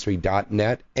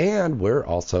InsideTheIndustry.net, and we're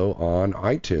also on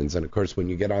iTunes. And, of course, when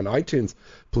you get on iTunes,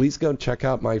 please go check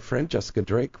out my friend Jessica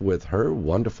Drake with her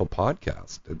wonderful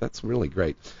podcast. That's really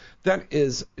great.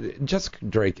 Jessica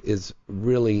Drake is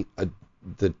really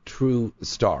the true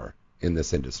star in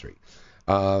this industry.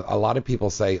 A lot of people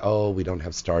say, oh, we don't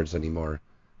have stars anymore.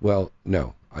 Well,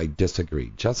 no, I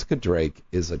disagree. Jessica Drake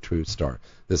is a true star.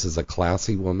 This is a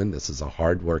classy woman. This is a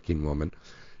hard-working woman.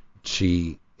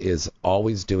 She is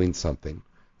always doing something.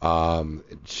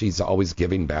 She's always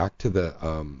giving back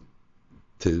to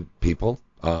people,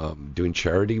 doing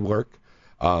charity work.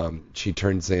 She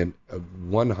turns in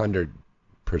 100%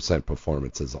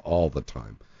 performances all the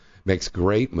time. Makes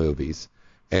great movies,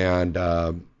 and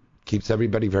keeps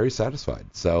everybody very satisfied.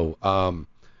 So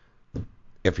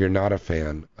if you're not a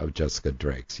fan of Jessica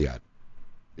Drake's yet,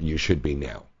 you should be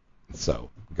now.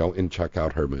 So go and check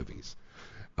out her movies.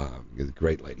 She's a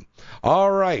great lady.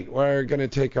 All right, we're going to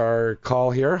take our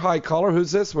call here. Hi, caller.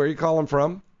 Who's this? Where are you calling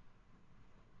from?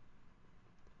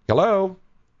 Hello?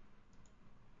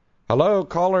 Hello,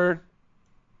 caller?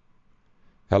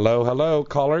 Hello,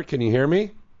 caller. Can you hear me?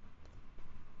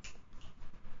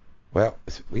 Well,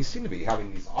 we seem to be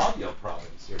having these audio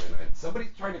problems here tonight. Somebody's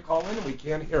trying to call in and we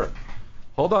can't hear him.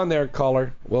 Hold on there,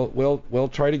 caller. We'll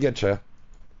try to get you.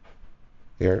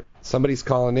 Here, somebody's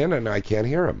calling in and I can't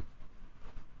hear him.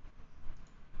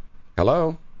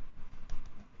 Hello?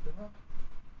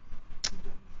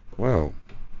 Wow.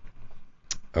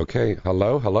 Okay.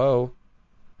 Hello.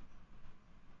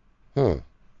 Huh.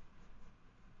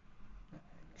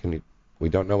 We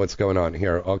don't know what's going on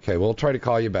here. Okay, we'll try to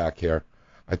call you back here.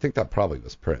 I think that probably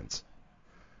was Prince.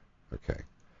 Okay.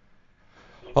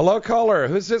 Hello, caller.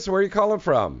 Who's this? Where are you calling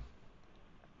from?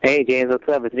 Hey, James. What's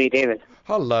up? It's me, David.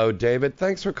 Hello, David.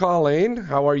 Thanks for calling.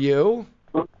 How are you?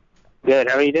 Good.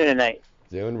 How are you doing tonight?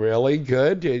 Doing really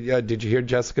good. Did you hear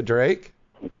Jessica Drake?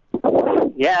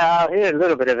 Yeah, I heard a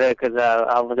little bit of it because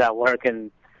I was at work and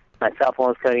my cell phone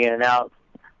was cutting in and out.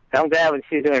 I'm glad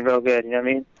she's doing real good. You know what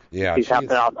I mean? Yeah, she's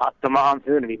helping out the moms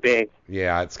doing to be big.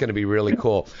 Yeah, it's going to be really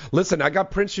cool. Listen, I got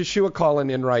Prince Yeshua calling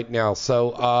in right now,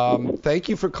 so thank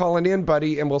you for calling in,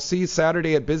 buddy, and we'll see you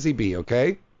Saturday at Busy Bee,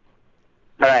 okay?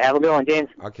 All right, have a good one, James.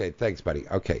 Okay, thanks, buddy.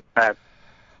 Okay. All right.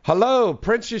 Hello,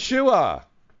 Prince Yeshua.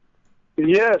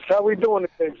 Yes, how we doing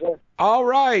today, sir? All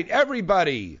right,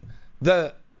 everybody,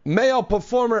 the male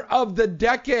performer of the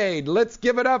decade. Let's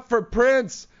give it up for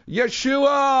Prince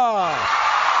Yeshua.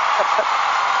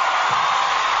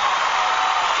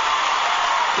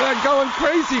 They're going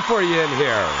crazy for you in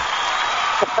here.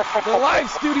 The live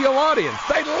studio audience,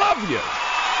 they love you.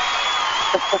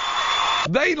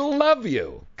 They love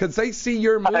you because they see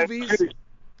your movies.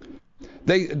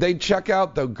 They check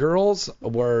out. The girls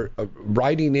were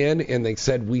writing in and they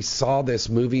said, we saw this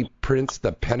movie, Prince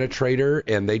the Penetrator,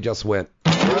 and they just went,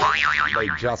 they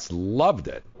just loved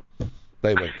it.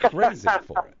 They went crazy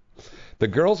for it. The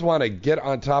girls want to get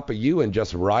on top of you and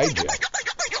just ride you.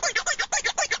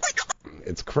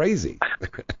 It's crazy.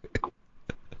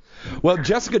 Well,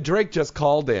 Jessica Drake just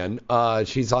called in.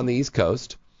 She's on the East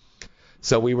Coast.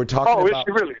 So we were talking about... Oh, is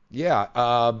she really?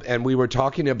 Yeah, and we were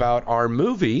talking about our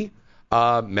movie,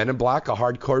 Men in Black, a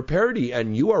hardcore parody,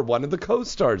 and you are one of the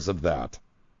co-stars of that.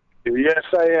 Yes,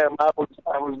 I am. I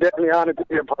was definitely honored to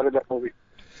be a part of that movie.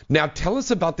 Now, tell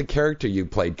us about the character you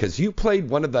played, because you played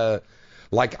one of the...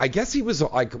 I guess he was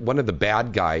like one of the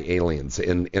bad guy aliens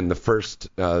in the first,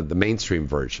 the mainstream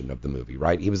version of the movie,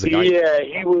 right? He was a guy. Yeah,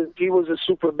 he was a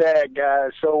super bad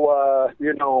guy. So,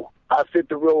 I fit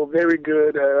the role very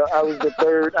good. I was the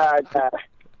third eye guy.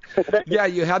 Yeah,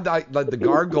 you had the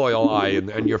gargoyle eye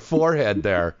and your forehead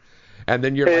there, and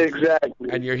then you're exactly.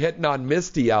 And you're hitting on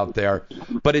Misty out there.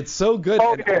 But it's so good.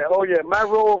 Oh yeah. My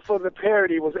role for the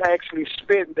parody was actually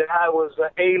spitting that I was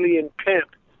an alien pimp.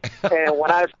 And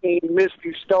when I seen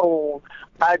Misty Stone,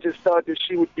 I just thought that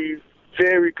she would be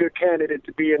very good candidate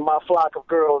to be in my flock of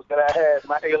girls that I had,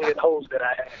 my alien hoes that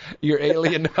I had. Your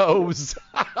alien hoes.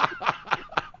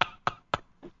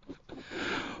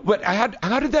 But how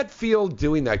did that feel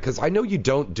doing that? Because I know you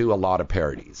don't do a lot of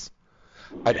parodies.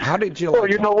 How did you? Well,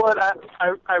 you know what?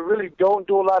 I really don't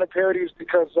do a lot of parodies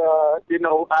because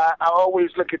I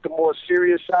always look at the more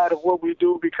serious side of what we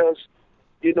do because.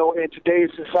 In today's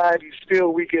society, still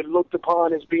we get looked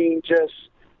upon as being just,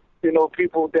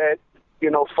 people that,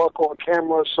 fuck on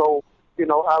camera. So,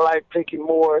 I like taking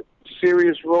more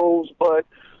serious roles. But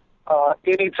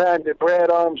anytime that Brad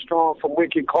Armstrong from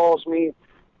Wicked calls me,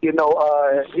 he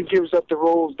gives up the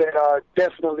roles that are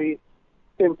definitely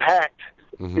impact,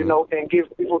 and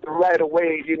give people the right of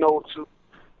way, to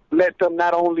let them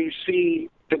not only see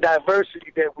the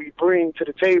diversity that we bring to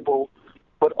the table,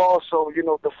 but also,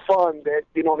 the fun that,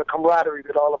 the camaraderie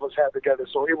that all of us have together.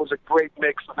 So it was a great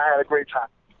mix, and I had a great time.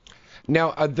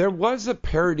 Now, there was a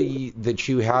parody that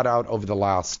you had out over the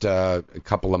last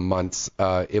couple of months.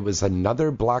 It was another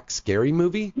Black Scary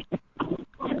movie?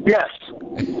 Yes.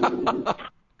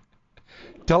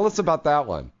 Tell us about that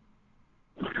one.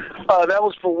 That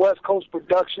was for West Coast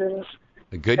Productions.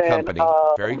 A good company.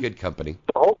 Very good company.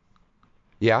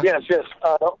 Yeah? Yes.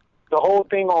 The whole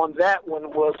thing on that one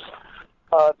was...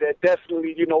 that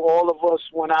definitely, all of us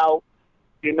went out,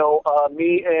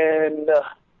 me and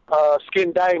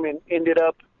Skin Diamond ended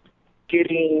up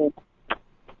getting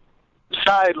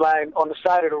sidelined on the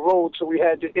side of the road, so we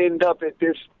had to end up at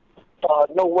this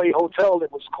No Way Hotel,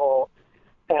 it was called,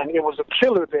 and it was a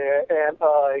killer there, and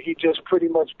he just pretty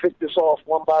much picked us off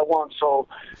one by one, so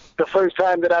the first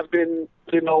time that I've been,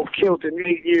 killed in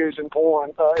 8 years in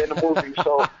porn in a movie,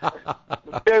 so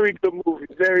very good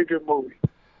movie.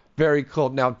 Very cool.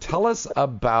 Now tell us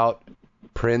about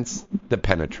Prince the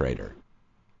Penetrator.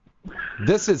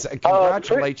 This is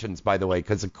congratulations, by the way,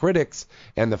 because the critics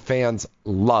and the fans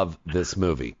love this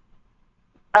movie.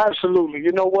 Absolutely.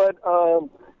 You know what?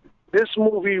 This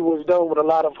movie was done with a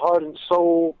lot of heart and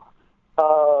soul.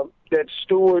 That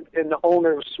Stewart and the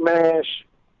owner of Smash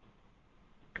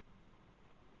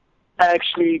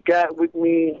actually got with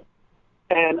me,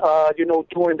 and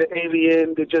during the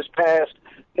Alien that just passed.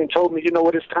 And told me,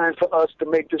 it's time for us to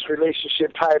make this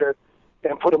relationship tighter.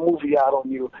 and put a movie out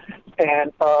on you.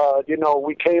 And,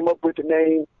 we came up with the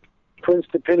name Prince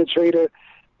the Penetrator,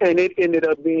 and it ended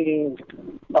up being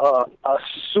a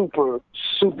super,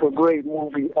 super great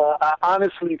movie. I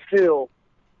honestly feel,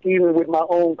 even with my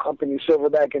own company,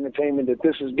 Silverback Entertainment, that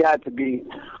this has got to be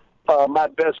my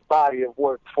best body of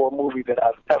work for a movie that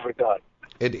I've ever done.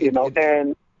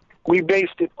 And we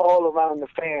based it all around the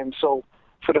fans. So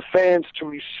for the fans to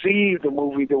receive the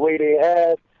movie the way they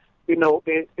have,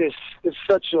 it's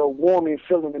such a warming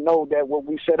feeling to know that what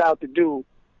we set out to do,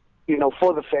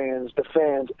 for the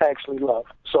fans actually love.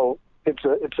 So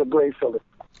it's a great feeling.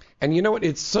 And you know what?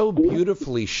 It's so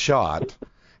beautifully shot,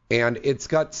 and it's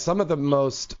got some of the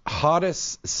most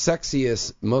hottest,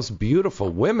 sexiest, most beautiful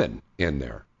women in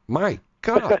there. My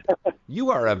God,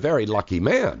 you are a very lucky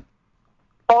man.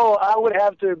 Oh, I would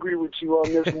have to agree with you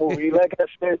on this movie. Like I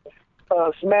said,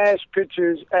 Smash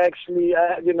Pictures actually,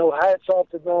 hats off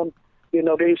to them.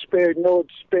 They spared no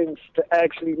expense to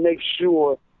actually make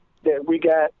sure that we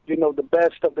got, the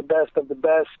best of the best of the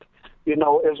best,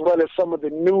 as well as some of the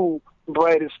new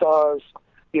brightest stars,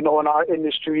 in our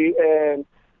industry. And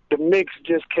the mix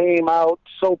just came out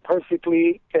so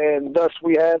perfectly, and thus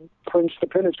we have Prince the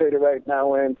Penetrator right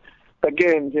now. And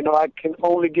again, I can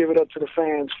only give it up to the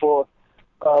fans for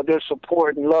their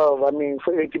support and love. I mean,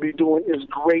 for it to be doing as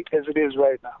great as it is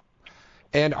right now.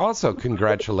 And also,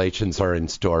 congratulations are in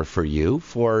store for you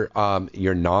for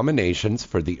your nominations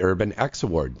for the Urban X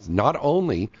Awards, not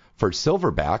only for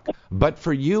Silverback, but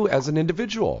for you as an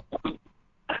individual.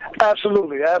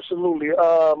 Absolutely.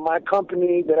 My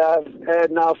company that I've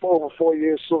had now for over 4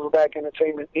 years, Silverback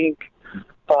Entertainment, Inc.,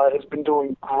 has been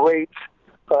doing great.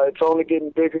 It's only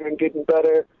getting bigger and getting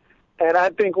better. And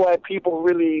I think why people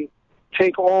really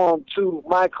take on to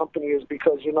my company is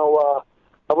because,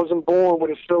 I wasn't born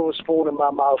with a silver spoon in my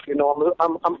mouth.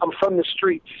 I'm from the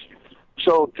streets.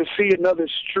 So to see another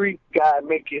street guy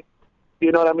make it,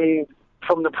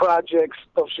 from the projects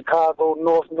of Chicago,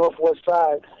 Northwest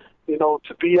side,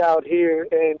 to be out here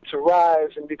and to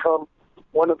rise and become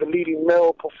one of the leading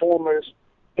male performers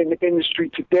in the industry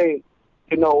today,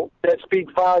 that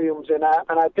speaks volumes. And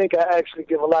I think I actually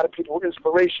give a lot of people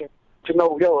inspiration to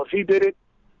know, if he did it,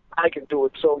 I can do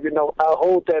it. So, I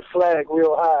hold that flag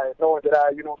real high, knowing that I,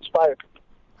 inspire people.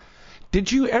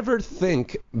 Did you ever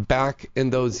think back in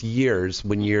those years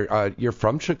when you're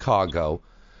from Chicago,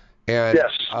 and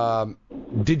yes.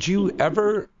 Did you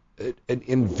ever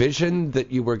envision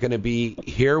that you were going to be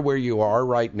here where you are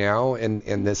right now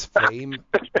in this fame?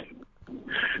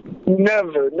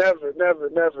 Never.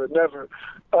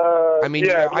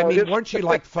 Weren't you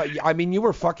like? You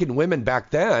were fucking women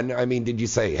back then. I mean, did you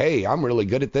say, "Hey, I'm really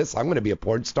good at this. I'm going to be a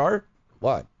porn star"?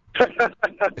 What?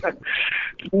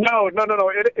 No.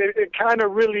 It kind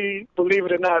of really, believe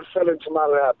it or not, fell into my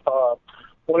lap.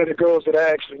 One of the girls that I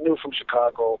actually knew from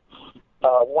Chicago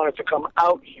wanted to come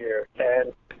out here,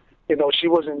 and she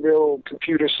wasn't real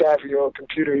computer savvy or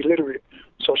computer illiterate,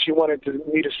 so she wanted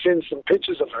me to send some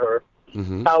pictures of her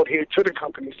out here to the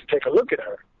companies to take a look at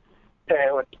her.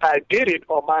 And I did it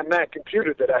on my Mac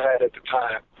computer that I had at the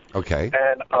time. Okay.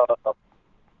 And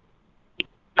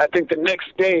I think the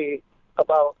next day,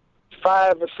 about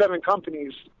 5 or 7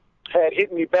 companies had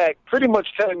hit me back, pretty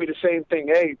much telling me the same thing.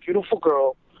 Hey, beautiful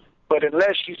girl, but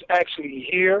unless she's actually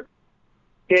here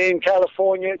in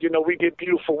California, we get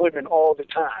beautiful women all the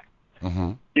time.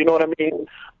 Mm-hmm. You know what I mean?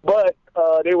 But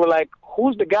they were like,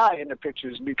 who's the guy in the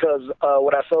pictures? Because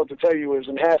what I failed to tell you is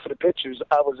in half of the pictures,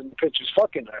 I was in the pictures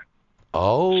fucking her.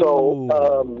 Oh.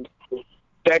 So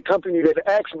that company that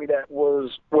asked me that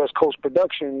was West Coast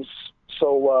Productions.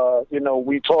 So,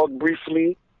 we talked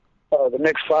briefly. The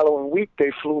next following week,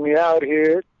 they flew me out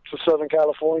here to Southern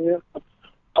California,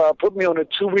 put me on a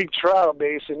 2-week trial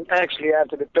base, and actually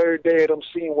after the 3rd day of them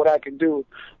seeing what I could do,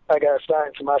 I got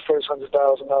signed to my first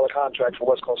 $100,000 contract for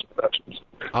West Coast Productions.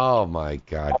 Oh, my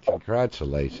God.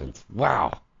 Congratulations.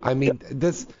 Wow. I mean,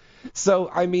 this... So,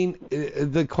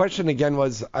 the question again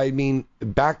was,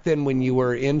 back then when you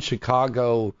were in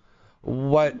Chicago,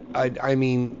 what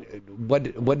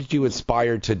did you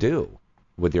aspire to do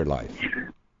with your life?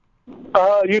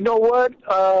 You know what?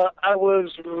 I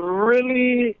was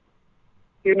really,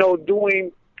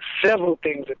 doing several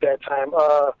things at that time.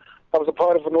 I was a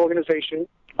part of an organization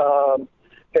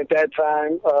at that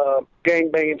time,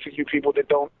 gangbanging for you people that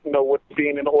don't know what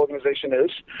being in an organization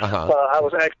is. Uh-huh. I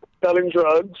was actually selling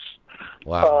drugs.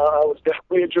 Wow. I was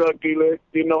definitely a drug dealer,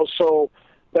 so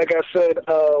like I said,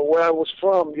 where I was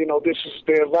from, this is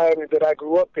the environment that I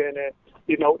grew up in, and,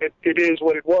 it is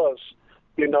what it was.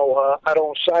 I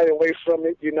don't shy away from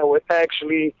it. It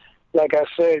actually, like I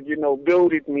said,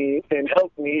 builded me and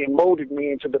helped me and molded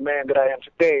me into the man that I am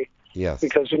today. Yes.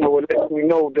 Because, it lets me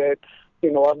know that,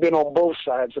 I've been on both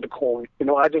sides of the coin.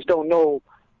 I just don't know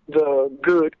the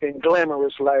good and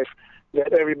glamorous life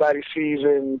that everybody sees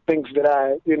and thinks that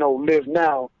I, live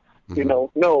now.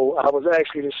 Mm-hmm. No, I was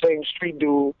actually the same street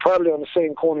dude, probably on the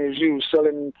same corner as you,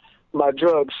 selling my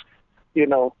drugs,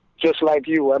 just like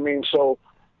you. I mean, so,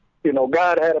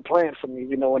 God had a plan for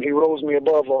me, and he rose me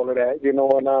above all of that, and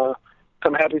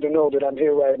I'm happy to know that I'm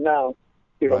here right now,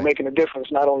 Right. making a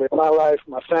difference, not only in my life,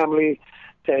 my family,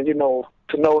 and, to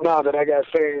know now that I got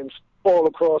fans all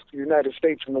across the United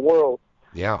States and the world.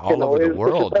 Yeah, all over the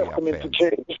world you have fans. To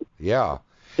change. Yeah.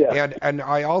 Yeah. And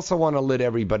I also want to let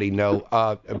everybody know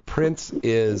Prince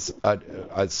is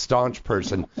a staunch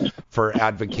person for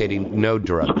advocating no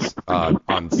drugs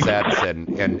on sets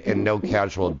and no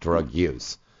casual drug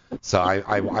use. So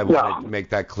I want to make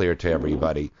that clear to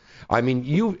everybody. I mean,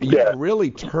 you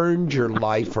really turned your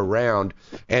life around,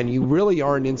 and you really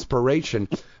are an inspiration.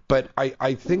 But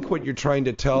I think what you're trying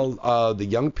to tell the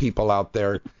young people out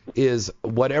there is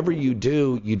whatever you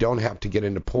do, you don't have to get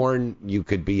into porn. You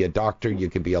could be a doctor, you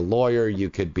could be a lawyer, you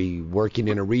could be working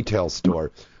in a retail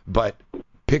store. But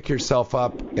pick yourself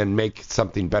up and make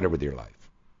something better with your life.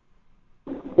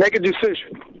 Make a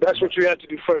decision. That's what you have to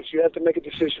do first. You have to make a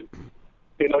decision.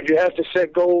 You have to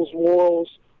set goals, morals,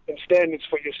 and standards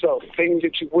for yourself, things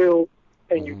that you will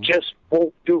and you just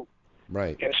won't do.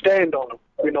 Right. And stand on them,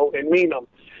 and mean them.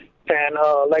 And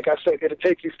like I said, it'll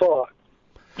take you far.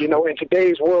 In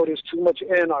today's world, there's too much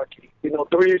anarchy.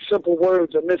 3 simple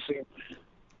words are missing,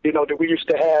 that we used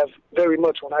to have very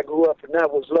much when I grew up, and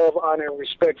that was love, honor, and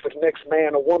respect for the next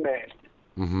man or woman.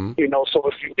 Mm-hmm. So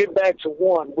if you get back to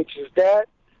one, which is that,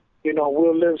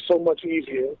 we'll live so much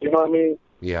easier. You know what I mean?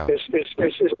 Yeah.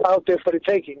 It's out there for the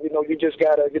taking. You just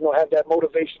gotta, have that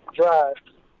motivation to drive.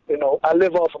 I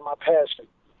live off of my passion,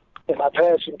 and my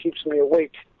passion keeps me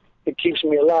awake. It keeps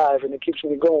me alive, and it keeps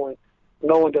me going,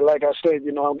 knowing that, like I said,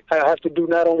 I have to do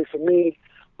not only for me,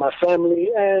 my family,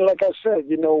 and like I said,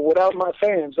 without my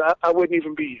fans, I wouldn't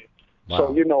even be here.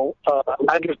 Wow. So,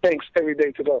 I give thanks every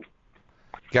day to them.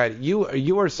 God,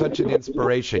 you are such an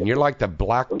inspiration. You're like the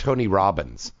Black Tony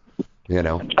Robbins, I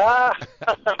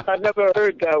never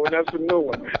heard that one. That's a new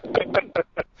one.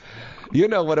 You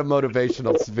know what a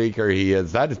motivational speaker he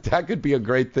is. That could be a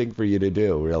great thing for you to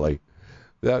do, really.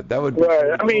 That would be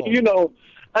right. I mean, cool.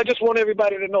 I just want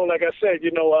everybody to know, like I said,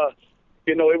 it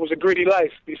was a gritty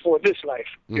life before this life.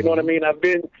 You know what I mean? I've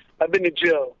been to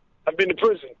jail. I've been to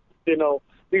prison.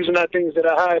 These are not things that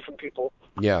I hide from people.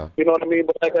 Yeah. You know what I mean?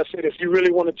 But like I said, if you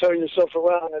really want to turn yourself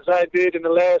around, as I did in the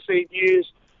last 8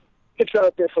 years, it's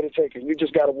out there for the taking. You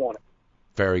just got to want it.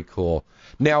 Very cool.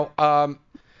 Now,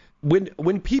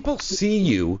 when people see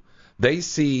you, they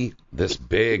see this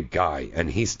big guy, and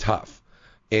he's tough.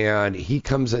 And he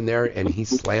comes in there and he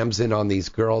slams in on these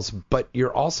girls, but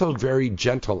you're also very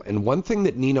gentle. And one thing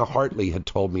that Nina Hartley had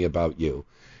told me about you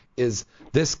is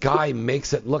this guy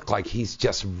makes it look like he's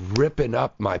just ripping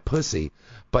up my pussy,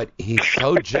 but he's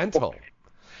so gentle.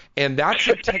 And that's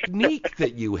a technique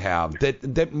that you have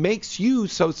that makes you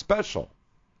so special.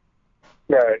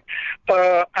 Right.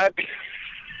 I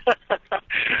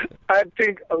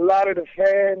think a lot of the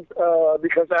fans,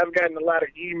 because I've gotten a lot of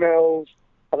emails,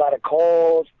 a lot of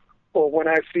calls, or when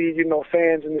I see,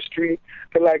 fans in the street,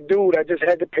 they're like, dude, I just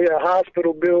had to pay a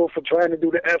hospital bill for trying to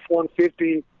do the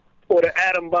F-150 or the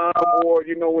atom bomb, or,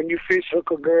 when you fish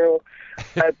hook a girl.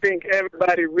 I think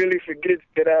everybody really forgets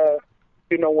that,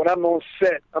 when I'm on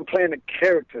set, I'm playing a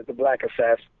character, the Black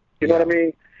Assassin. You know what I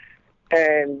mean?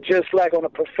 And just like on a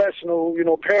professional,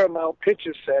 Paramount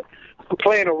picture set, I'm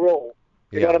playing a role.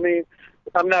 You know what I mean?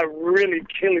 I'm not really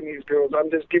killing these girls. I'm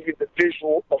just giving the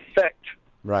visual effect.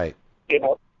 Right.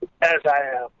 As I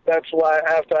am. That's why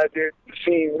after I did the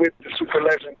scene with the super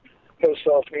legend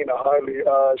herself, Nina Hartley,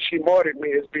 she martyred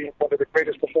me as being one of the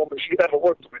greatest performers she ever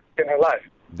worked with in her life.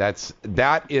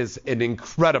 That is an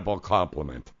incredible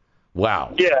compliment.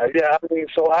 Wow. Yeah. I mean,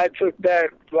 so I took that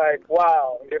like,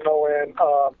 wow, and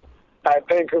I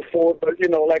thank her for it. But,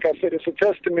 like I said, it's a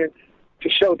testament to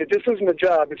show that this isn't a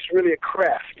job. It's really a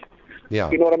craft.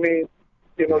 Yeah. You know what I mean?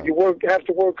 You have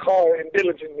to work hard and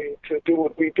diligently to do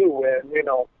what we do. And,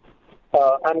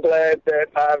 I'm glad that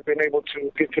I've been able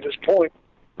to get to this point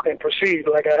and proceed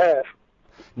like I have.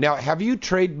 Now, have you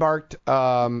trademarked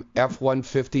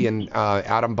F-150 and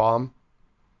atom bomb?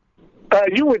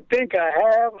 You would think I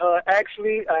have.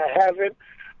 Actually, I haven't.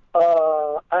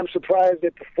 I'm surprised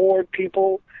that the Ford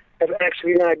people have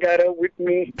actually not got up with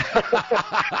me.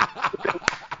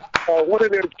 One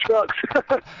of their trucks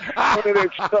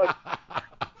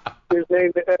is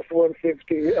named the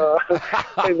F-150.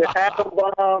 And the Atom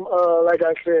Bomb, like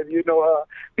I said,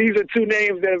 these are two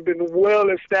names that have been well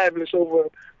established over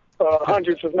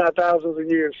hundreds, if not thousands of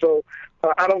years. So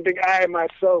I don't think I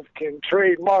myself can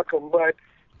trademark them. But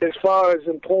as far as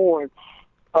in porn,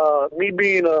 me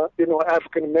being a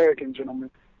African American gentleman,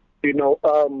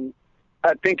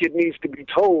 I think it needs to be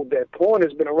told that porn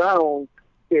has been around.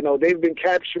 They've been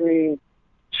capturing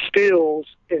stills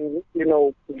and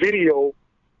video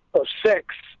of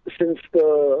sex since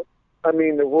the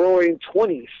roaring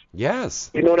 20s. Yes.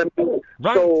 You know what I mean?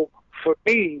 Right. So for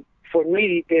me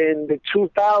in the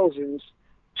 2000s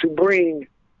to bring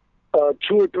 2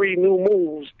 or 3 new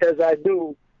moves as I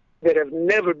do that have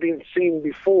never been seen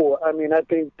before, I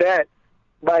think that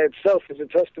by itself is a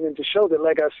testament to show that,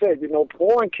 like I said,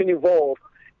 porn can evolve,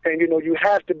 and you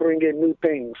have to bring in new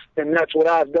things, and that's what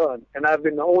I've done, and I've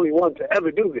been the only one to ever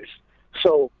do this.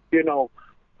 So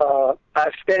I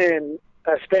stand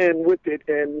with it,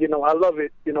 and I love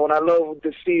it, and I love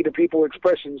to see the people's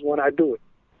expressions when I do it.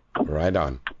 Right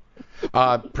on.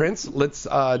 Prince, let's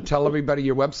tell everybody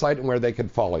your website and where they can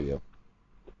follow you.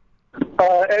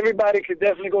 Everybody could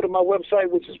definitely go to my website,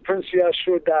 which is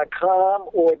PrinceYashur.com,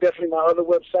 or definitely my other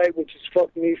website, which is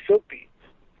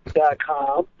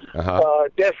FuckMeFilthy.com.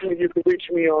 Definitely you can reach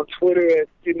me on Twitter at,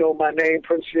 my name,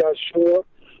 Prince Yashur,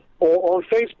 or on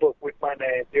Facebook with my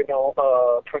name,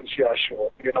 Prince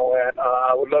Yashur, and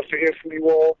I would love to hear from you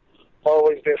all.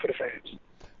 Always there for the fans.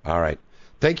 All right.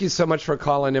 Thank you so much for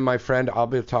calling in, my friend. I'll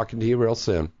be talking to you real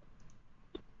soon.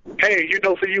 Hey,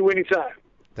 for you anytime.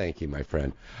 Thank you, my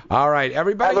friend. All right,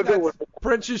 everybody. Have a good one.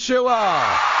 Prince Yashur.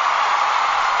 Yeah.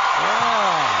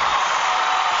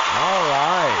 All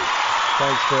right.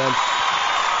 Thanks, Prince.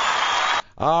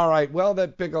 All right. Well,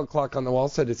 that big old clock on the wall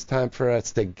said it's time for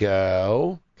us to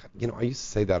go. I used to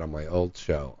say that on my old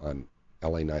show on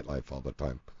LA Nightlife all the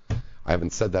time. I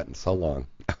haven't said that in so long.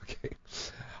 Okay.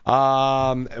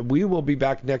 We will be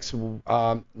back next.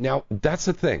 Now, that's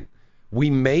the thing. We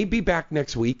may be back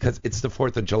next week because it's the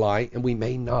 4th of July, and we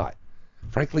may not.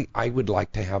 Frankly, I would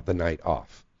like to have the night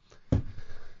off.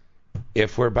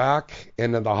 If we're back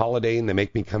into the holiday and they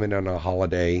make me come in on a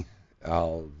holiday,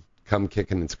 I'll come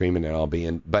kicking and screaming and I'll be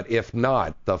in. But if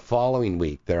not, the following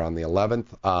week, there on the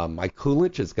 11th, Mike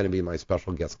Coolidge is going to be my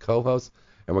special guest co-host,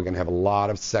 and we're going to have a lot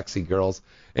of sexy girls,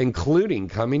 including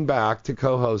coming back to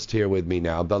co-host here with me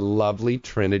now, the lovely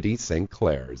Trinity St.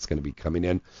 Clair is going to be coming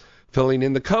in, filling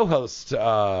in the co-host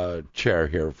chair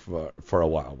here for a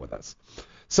while with us.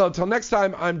 So until next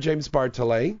time, I'm James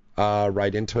Bartolet.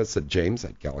 Write into us at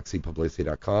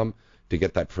james@galaxypublicity.com to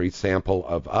get that free sample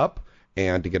of Up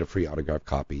and to get a free autographed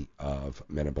copy of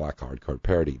Men in Black Hardcore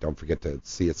Parody. Don't forget to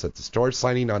see us at the store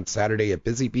signing on Saturday at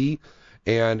Busy Bee,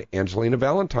 and Angelina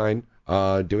Valentine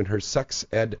doing her sex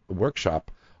ed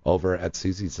workshop over at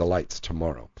Susie's Delights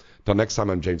tomorrow. Till next time,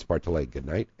 I'm James Bartolet. Good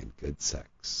night and good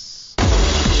sex.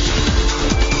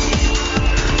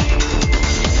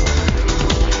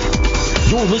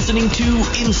 You're listening to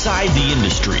Inside the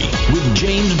Industry with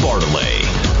James Bartolet,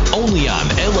 only on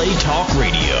LA Talk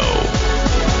Radio.